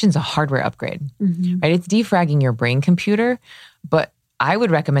meditation is a hardware upgrade, right? It's defragging your brain computer, but I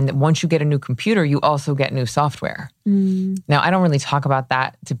would recommend that once you get a new computer, you also get new software. Now, I don't really talk about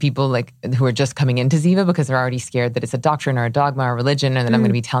that to people like who are just coming into Ziva because they're already scared that it's a doctrine or a dogma or religion and that I'm going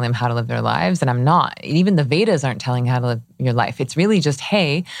to be telling them how to live their lives. And I'm not. Even the Vedas aren't telling how to live your life. It's really just,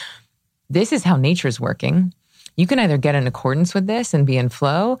 hey, this is how nature's working. You can either get in accordance with this and be in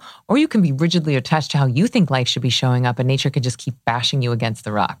flow, or you can be rigidly attached to how you think life should be showing up and nature could just keep bashing you against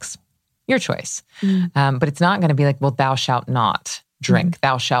the rocks. Your choice. But it's not going to be like, well, thou shalt not drink,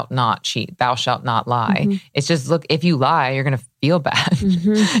 thou shalt not cheat, thou shalt not lie. It's just, look, if you lie, you're going to feel bad.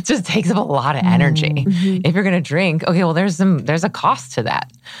 It just takes up a lot of energy. If you're going to drink, okay, well, there's a cost to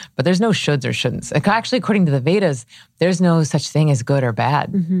that, but there's no shoulds or shouldn'ts. Like, actually, according to the Vedas, there's no such thing as good or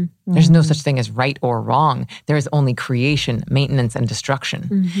bad. There's no such thing as right or wrong. There is only creation, maintenance, and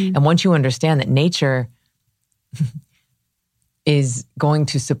destruction. And once you understand that nature is going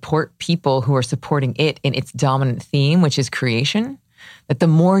to support people who are supporting it in its dominant theme, which is creation, that the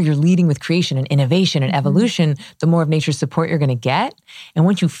more you're leading with creation and innovation and evolution, the more of nature's support you're going to get. And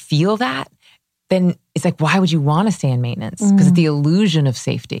once you feel that, then it's like, why would you want to stay in maintenance? Because it's the illusion of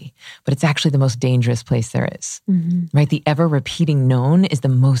safety, but it's actually the most dangerous place there is, right? The ever repeating known is the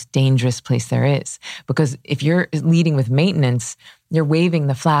most dangerous place there is. Because if you're leading with maintenance, you're waving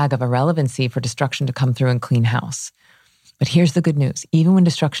the flag of irrelevancy for destruction to come through and clean house. But here's the good news. Even when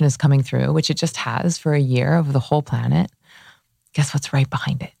destruction is coming through, which it just has for a year over the whole planet, guess what's right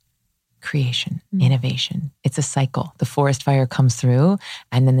behind it? Creation, innovation. It's a cycle. The forest fire comes through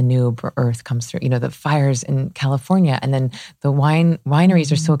and then the new earth comes through. You know, the fires in California, and then the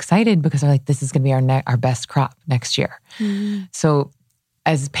wineries are so excited because they're like, this is going to be our best crop next year. So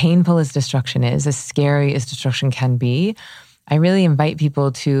as painful as destruction is, as scary as destruction can be, I really invite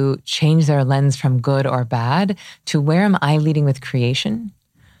people to change their lens from good or bad to where am I leading with creation?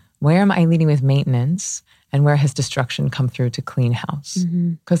 Where am I leading with maintenance? And where has destruction come through to clean house?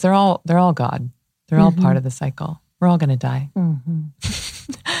 Because they're all God. They're all part of the cycle. We're all going to die.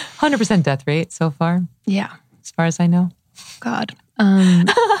 100% death rate so far. Yeah. As far as I know. God.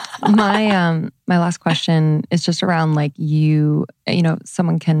 My last question is just around like you know,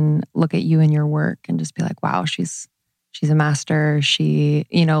 someone can look at you and your work and just be like, wow, she's a master. She,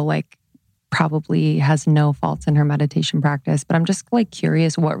 you know, like probably has no faults in her meditation practice. But I'm just like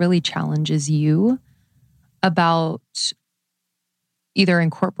curious, what really challenges you about either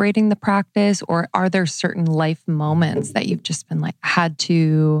incorporating the practice, or are there certain life moments that you've just been like, had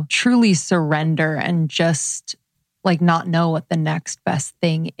to truly surrender and just like not know what the next best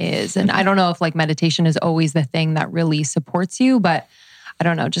thing is. And I don't know if like meditation is always the thing that really supports you, but I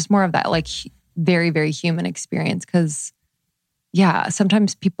don't know, just more of that like very, very human experience. Cause yeah,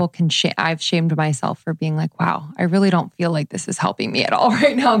 sometimes people can I've shamed myself for being like, wow, I really don't feel like this is helping me at all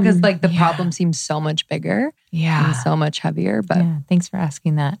right now. Cause like the problem seems so much bigger and so much heavier. But thanks for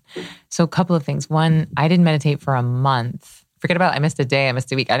asking that. So a couple of things. One, I didn't meditate for a month. Forget about it. I missed a day. I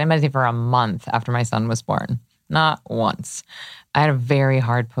missed a week. I didn't meditate for a month after my son was born. Not once. I had a very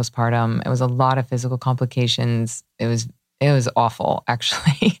hard postpartum. It was a lot of physical complications. It was awful,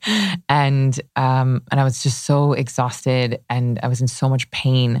 actually. And I was just so exhausted and I was in so much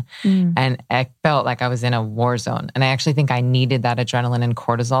pain. And I felt like I was in a war zone. And I actually think I needed that adrenaline and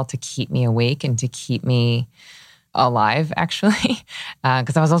cortisol to keep me awake and to keep me alive, actually.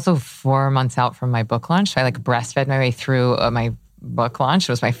 Because I was also 4 months out from my book launch. So I like breastfed my way through my book launch.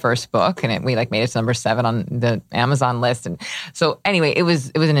 It was my first book and we like made it to number 7 on the Amazon list. And so anyway, it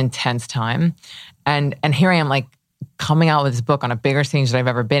was an intense time. And here I am like, coming out with this book on a bigger stage that I've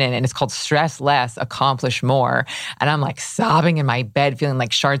ever been in. And it's called Stress Less, Accomplish More. And I'm like sobbing in my bed, feeling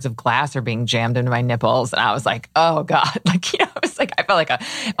like shards of glass are being jammed into my nipples. And I was like, oh God, like, it was like, I felt like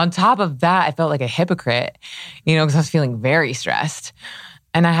on top of that, I felt like a hypocrite, because I was feeling very stressed.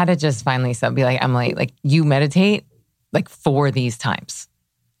 And I had to just finally be like, Emily, like you meditate like 4 these times.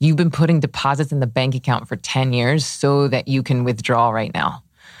 You've been putting deposits in the bank account for 10 years so that you can withdraw right now.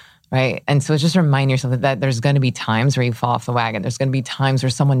 Right. And so just remind yourself that there's going to be times where you fall off the wagon. There's going to be times where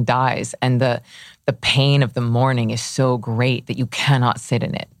someone dies and the pain of the mourning is so great that you cannot sit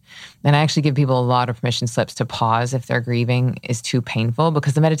in it. And I actually give people a lot of permission slips to pause if their grieving is too painful,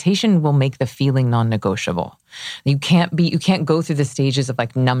 because the meditation will make the feeling non-negotiable. You can't go through the stages of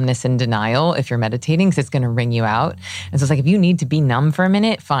like numbness and denial if you're meditating, because it's going to wring you out. And so it's like, if you need to be numb for a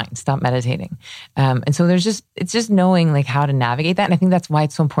minute, fine, stop meditating. And so it's just knowing like how to navigate that. And I think that's why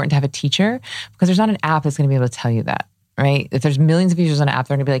it's so important to have a teacher, because there's not an app that's going to be able to tell you that, right? If there's millions of users on an app,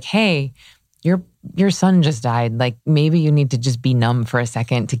 they're going to be like, hey, your son just died. Like maybe you need to just be numb for a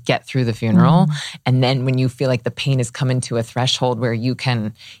second to get through the funeral. And then when you feel like the pain has come into a threshold where you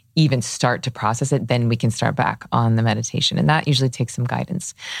can even start to process it, then we can start back on the meditation. And that usually takes some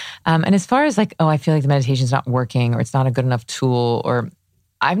guidance. And as far as like, oh, I feel like the meditation is not working or it's not a good enough tool, or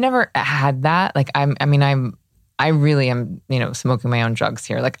I've never had that. Like I really am, smoking my own drugs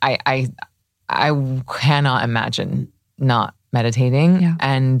here. Like I cannot imagine not meditating,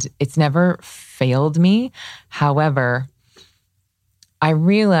 and it's never failed me. However, I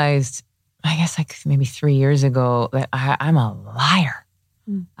realized, I guess like maybe 3 years ago, that I'm a liar.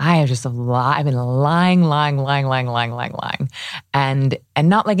 I have just I've been lying. And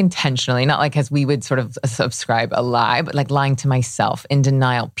not like intentionally, not like as we would sort of subscribe a lie, but like lying to myself, in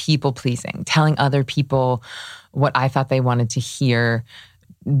denial, people pleasing, telling other people what I thought they wanted to hear,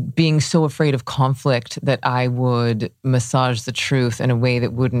 being so afraid of conflict that I would massage the truth in a way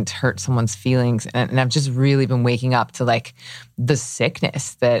that wouldn't hurt someone's feelings. And I've just really been waking up to like the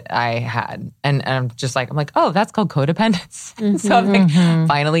sickness that I had. And I'm like, oh, that's called codependence. So I'm like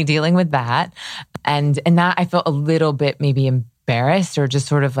finally dealing with that. And that I felt a little bit maybe embarrassed, or just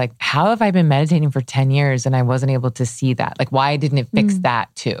sort of like, how have I been meditating for 10 years and I wasn't able to see that? Like, why didn't it fix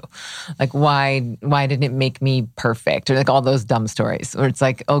that too? Like, why didn't it make me perfect? Or like all those dumb stories where it's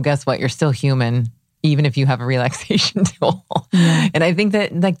like, oh, guess what? You're still human, even if you have a relaxation tool. And I think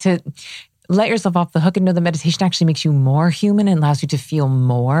that like to let yourself off the hook and know that meditation actually makes you more human and allows you to feel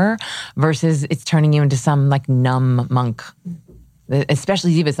more, versus it's turning you into some like numb monk.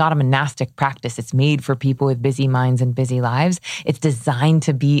 Especially if it's not a monastic practice. It's made for people with busy minds and busy lives. It's designed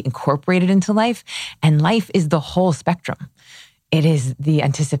to be incorporated into life. And life is the whole spectrum. It is the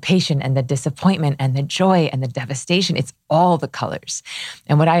anticipation and the disappointment and the joy and the devastation. It's all the colors.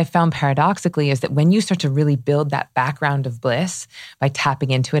 And what I have found paradoxically is that when you start to really build that background of bliss by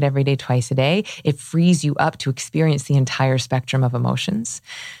tapping into it every day, twice a day, it frees you up to experience the entire spectrum of emotions.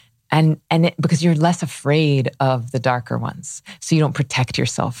 Because you're less afraid of the darker ones. So you don't protect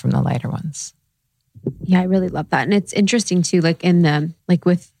yourself from the lighter ones. Yeah, I really love that. And it's interesting too, like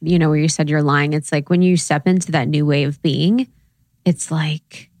with, where you said you're lying, it's like when you step into that new way of being, it's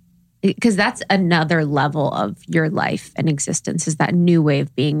like, because that's another level of your life and existence, is that new way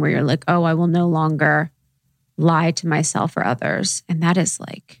of being where you're like, oh, I will no longer lie to myself or others. And that is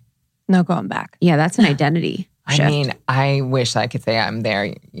like, no going back. Yeah, that's an identity. I mean, I wish I could say I'm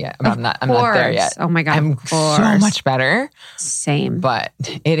there yet, but I'm not there yet. Oh my God. I'm so much better. Same. But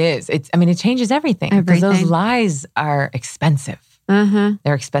it changes everything. Because those lies are expensive.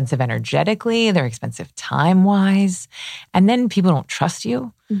 They're expensive energetically. They're expensive time-wise. And then people don't trust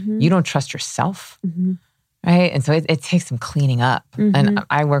you. You don't trust yourself. right? And so it takes some cleaning up. And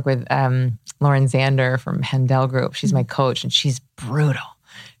I work with Lauren Zander from Handel Group. She's my coach, and she's brutal.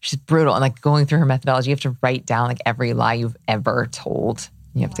 She's brutal. And like going through her methodology, you have to write down like every lie you've ever told.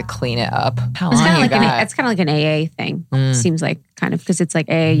 You have to clean it up. How long you got? It's kind of like an AA thing. Seems like kind of, because it's like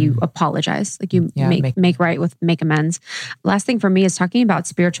AA, you apologize. Like you make amends. Last thing for me is talking about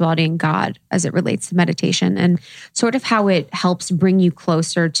spirituality and God as it relates to meditation, and sort of how it helps bring you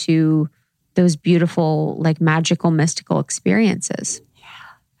closer to those beautiful, like magical, mystical experiences.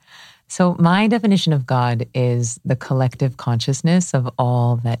 So my definition of God is the collective consciousness of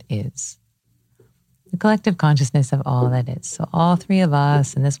all that is. The collective consciousness of all that is. So all three of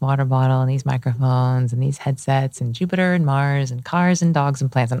us and this water bottle and these microphones and these headsets and Jupiter and Mars and cars and dogs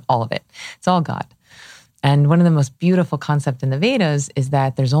and plants and all of it. It's all God. And one of the most beautiful concepts in the Vedas is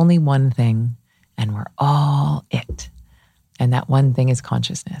that there's only one thing and we're all it. And that one thing is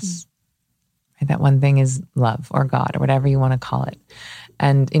consciousness. Right? That one thing is love or God or whatever you want to call it.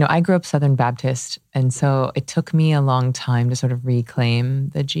 And, I grew up Southern Baptist. And so it took me a long time to sort of reclaim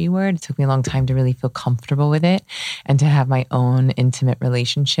the G word. It took me a long time to really feel comfortable with it and to have my own intimate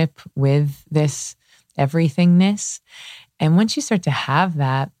relationship with this everythingness. And once you start to have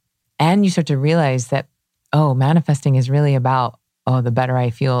that and you start to realize that, manifesting is really about, the better I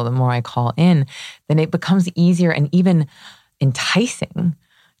feel, the more I call in, then it becomes easier and even enticing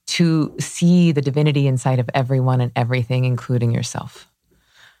to see the divinity inside of everyone and everything, including yourself.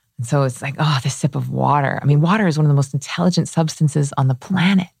 And so it's like, this sip of water. I mean, water is one of the most intelligent substances on the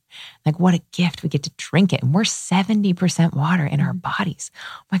planet. Like, what a gift. We get to drink it. And we're 70% water in our bodies.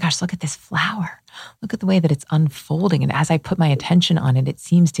 Oh my gosh, look at this flower. Look at the way that it's unfolding. And as I put my attention on it, it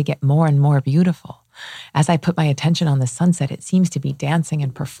seems to get more and more beautiful. As I put my attention on the sunset, it seems to be dancing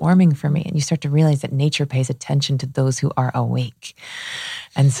and performing for me. And you start to realize that nature pays attention to those who are awake.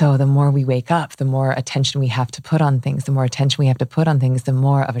 And so the more we wake up, the more attention we have to put on things, the more attention we have to put on things, the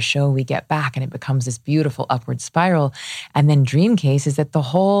more of a show we get back. And it becomes this beautiful upward spiral. And then dream case is that the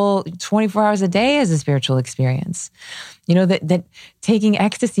whole 24 hours a day is a spiritual experience. That taking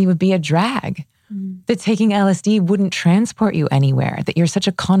ecstasy would be a drag. That taking LSD wouldn't transport you anywhere, that you're such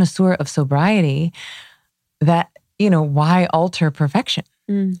a connoisseur of sobriety that, why alter perfection?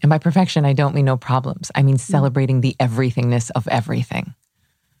 And by perfection, I don't mean no problems. I mean celebrating the everythingness of everything.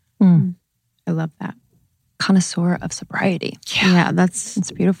 I love that. Connoisseur of sobriety. Yeah,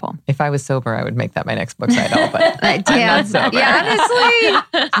 it's beautiful. If I was sober, I would make that my next book title, but I'm not sober. Yeah,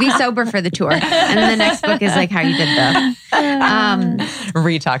 honestly, be sober for the tour. And then the next book is like how you did the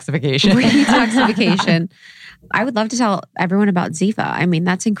retoxification. Retoxification. I would love to tell everyone about Ziva. I mean,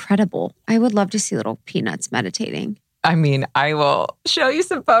 that's incredible. I would love to see little peanuts meditating. I mean, I will show you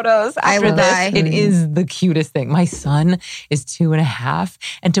some photos after this. die. It is the cutest thing. My son is 2.5,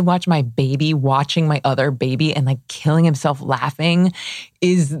 and to watch my baby watching my other baby and like killing himself laughing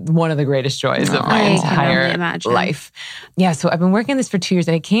is one of the greatest joys of my entire life. Yeah, so I've been working on this for 2 years,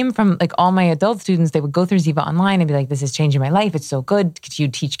 and it came from like all my adult students. They would go through Ziva online and be like, this is changing my life. It's so good. Could you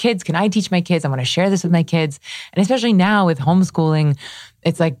teach kids? Can I teach my kids? I want to share this with my kids. And especially now with homeschooling,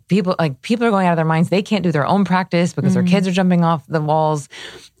 it's like people are going out of their minds. They can't do their own practice because their kids are jumping off the walls.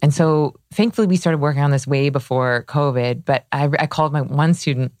 And so thankfully we started working on this way before COVID, but I called my one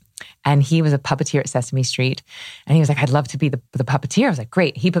student, and he was a puppeteer at Sesame Street. And he was like, I'd love to be the puppeteer. I was like,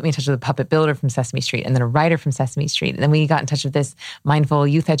 great. He put me in touch with a puppet builder from Sesame Street, and then a writer from Sesame Street. And then we got in touch with this mindful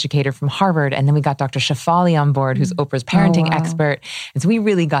youth educator from Harvard. And then we got Dr. Shafali on board, who's Oprah's parenting expert. And so we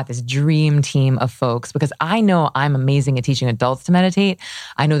really got this dream team of folks, because I know I'm amazing at teaching adults to meditate.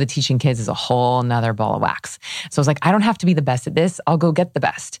 I know that teaching kids is a whole nother ball of wax. So I was like, I don't have to be the best at this. I'll go get the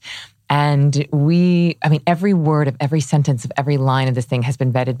best. And every word of every sentence of every line of this thing has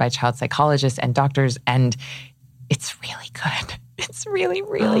been vetted by child psychologists and doctors, and it's really good. It's really,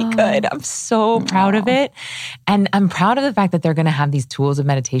 really good. I'm so proud of it. And I'm proud of the fact that they're going to have these tools of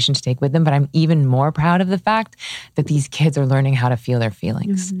meditation to take with them, but I'm even more proud of the fact that these kids are learning how to feel their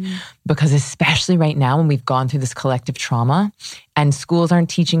feelings. Because especially right now, when we've gone through this collective trauma and schools aren't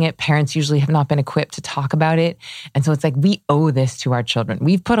teaching it, parents usually have not been equipped to talk about it. And so it's like, we owe this to our children.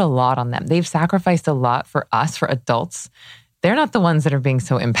 We've put a lot on them. They've sacrificed a lot for us, for adults. They're not the ones that are being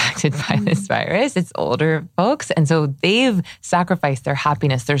so impacted by this virus. It's older folks. And so they've sacrificed their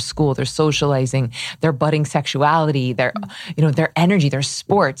happiness, their school, their socializing, their budding sexuality, their energy, their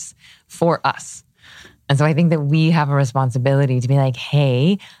sports for us. And so I think that we have a responsibility to be like,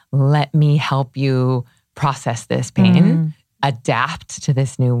 hey, let me help you process this pain, adapt to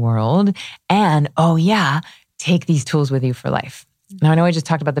this new world, and take these tools with you for life. Now, I know I just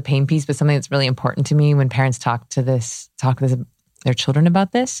talked about the pain piece, but something that's really important to me when parents talk this their children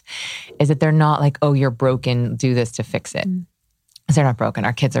about this is that they're not like, oh, you're broken, do this to fix it. Because they're not broken.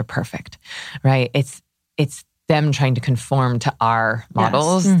 Our kids are perfect, right? It's them trying to conform to our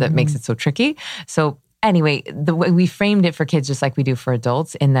models that makes it so tricky. So anyway, the way we framed it for kids, just like we do for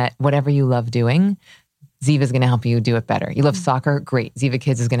adults, in that whatever you love doing, Ziva is going to help you do it better. You love soccer? Great. Ziva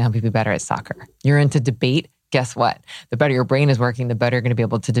Kids is going to help you be better at soccer. You're into debate? Guess what? The better your brain is working, the better you're going to be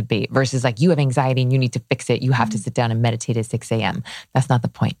able to debate versus like you have anxiety and you need to fix it. You have to sit down and meditate at 6 a.m. That's not the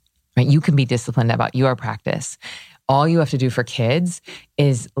point, right? You can be disciplined about your practice. All you have to do for kids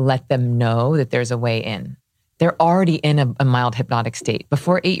is let them know that there's a way in. They're already in a mild hypnotic state.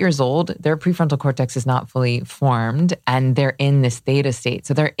 Before 8 years old, their prefrontal cortex is not fully formed and they're in this theta state.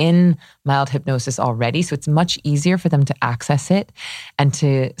 So they're in mild hypnosis already. So it's much easier for them to access it and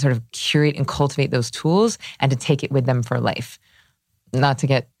to sort of curate and cultivate those tools and to take it with them for life.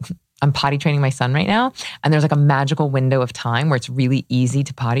 I'm potty training my son right now. And there's like a magical window of time where it's really easy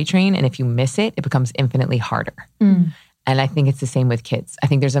to potty train. And if you miss it, it becomes infinitely harder. And I think it's the same with kids. I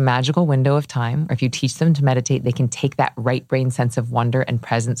think there's a magical window of time where if you teach them to meditate, they can take that right brain sense of wonder and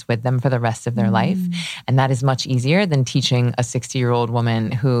presence with them for the rest of their life. And that is much easier than teaching a 60-year-old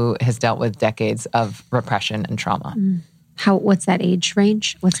woman who has dealt with decades of repression and trauma. What's that age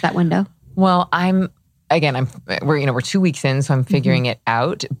range? What's that window? Well, we're 2 weeks in, so I'm figuring it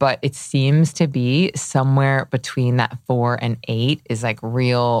out, but it seems to be somewhere between that 4 and 8 is like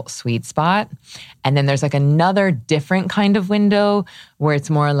real sweet spot. And then there's like another different kind of window where it's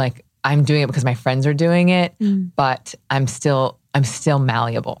more like I'm doing it because my friends are doing it, but I'm still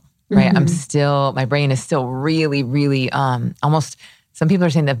malleable, right? My brain is still really, really, almost. Some people are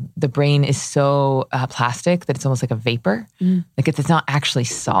saying that the brain is so plastic that it's almost like a vapor. Like it's not actually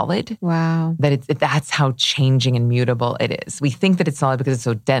solid. Wow. That's how changing and mutable it is. We think that it's solid because it's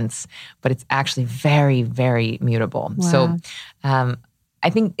so dense, but it's actually very, very mutable. Wow. So I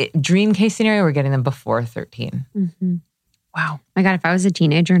think dream case scenario, we're getting them before 13. Wow. My God, if I was a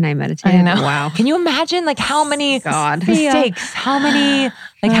teenager and I meditated, I know. wow. Can you imagine like how many mistakes, how many,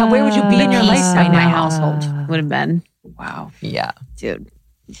 where would you be in your life by my now? household would have been. Wow. Yeah. Dude.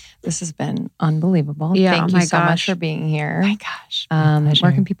 This has been unbelievable. Yeah, Thank you so much for being here. My gosh.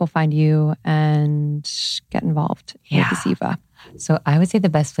 Where can people find you and get involved with Ziva? So I would say the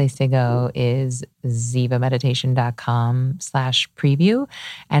best place to go is zivameditation.com/preview.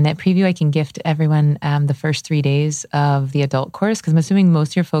 And at preview, I can gift everyone the first 3 days of the adult course, because I'm assuming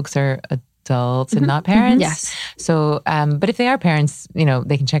most of your folks are adults and not parents. Yes. So, but if they are parents,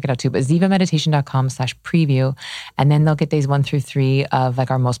 they can check it out too. But zivameditation.com/preview. And then they'll get days 1 through 3 of like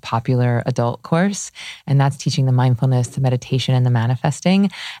our most popular adult course. And that's teaching the mindfulness, the meditation, and the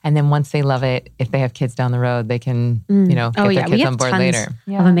manifesting. And then once they love it, if they have kids down the road, they can, get their kids on board later.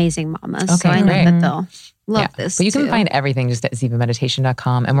 Of amazing mamas. Okay, so I know great. that they'll love this. But you can too. find everything just at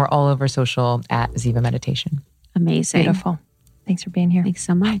zivameditation.com. And we're all over social at Ziva Meditation. Amazing. Beautiful. Thanks for being here. Thanks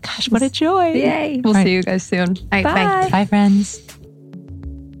so much. My gosh, what a joy. Yay. We'll see you guys soon. All right, bye. Bye, friends.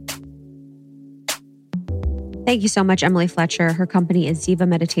 Thank you so much, Emily Fletcher. Her company is Ziva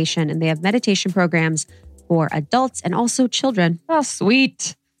Meditation, and they have meditation programs for adults and also children. Oh,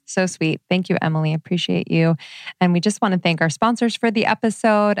 sweet. So sweet. Thank you, Emily. Appreciate you. And we just want to thank our sponsors for the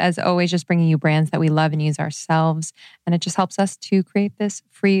episode. As always, just bringing you brands that we love and use ourselves. And it just helps us to create this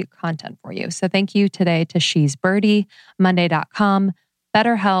free content for you. So thank you today to She's Birdie, Monday.com,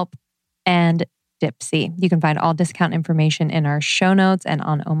 BetterHelp, and Dipsy. You can find all discount information in our show notes and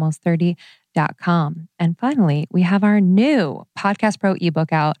on almost30.com. And finally, we have our new Podcast Pro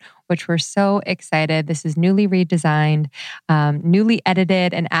ebook out, which we're so excited. This is newly redesigned, newly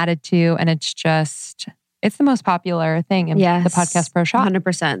edited and added to, and it's the most popular thing in the Podcast Pro shop.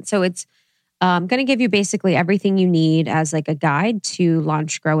 100%. So it's going to give you basically everything you need as like a guide to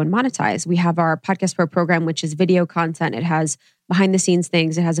launch, grow, and monetize. We have our Podcast Pro program, which is video content. It has behind the scenes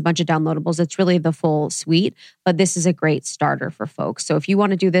things. It has a bunch of downloadables. It's really the full suite, but this is a great starter for folks. So if you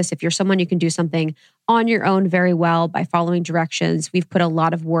want to do this, if you're someone you can do something on your own very well by following directions, we've put a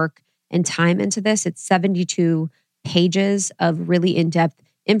lot of work and time into this. It's 72 pages of really in-depth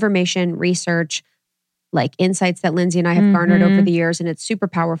information, research, like insights that Lindsay and I have garnered over the years, and it's super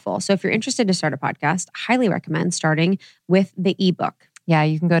powerful. So if you're interested to start a podcast, highly recommend starting with the ebook. Yeah,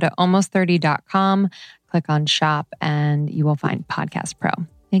 you can go to almost30.com, click on shop, and you will find Podcast Pro.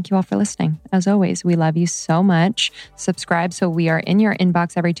 Thank you all for listening. As always, we love you so much. Subscribe so we are in your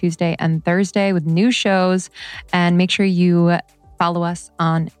inbox every Tuesday and Thursday with new shows. And make sure you follow us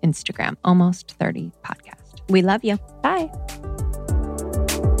on Instagram, Almost 30 Podcast. We love you. Bye.